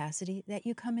any capacity that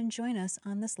you come and join us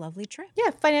on this lovely trip.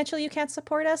 Yeah, financially you can't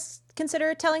support us.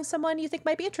 Consider telling someone you think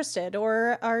might be interested,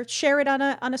 or share it on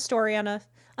a story on a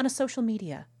social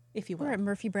media, if you will. We're at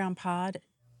Murphy Brown Pod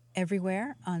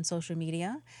everywhere on social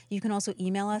media. You can also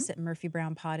email us at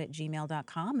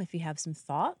murphybrownpod@gmail.com if you have some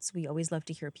thoughts. We always love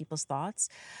to hear people's thoughts.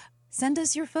 Send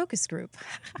us your focus group.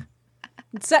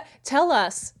 Tell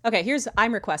us. Okay,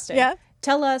 I'm requesting. Yeah.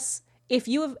 Tell us if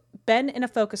you have been in a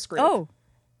focus group. Oh.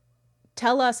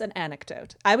 Tell us an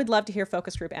anecdote. I would love to hear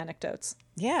focus group anecdotes.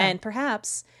 Yeah. And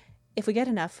perhaps, if we get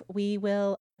enough, we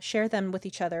will share them with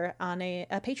each other on a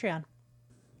Patreon.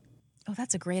 Oh,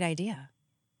 that's a great idea.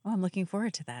 Oh, I'm looking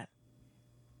forward to that.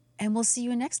 And we'll see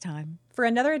you next time for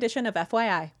another edition of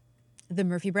FYI, the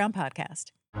Murphy Brown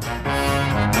Podcast.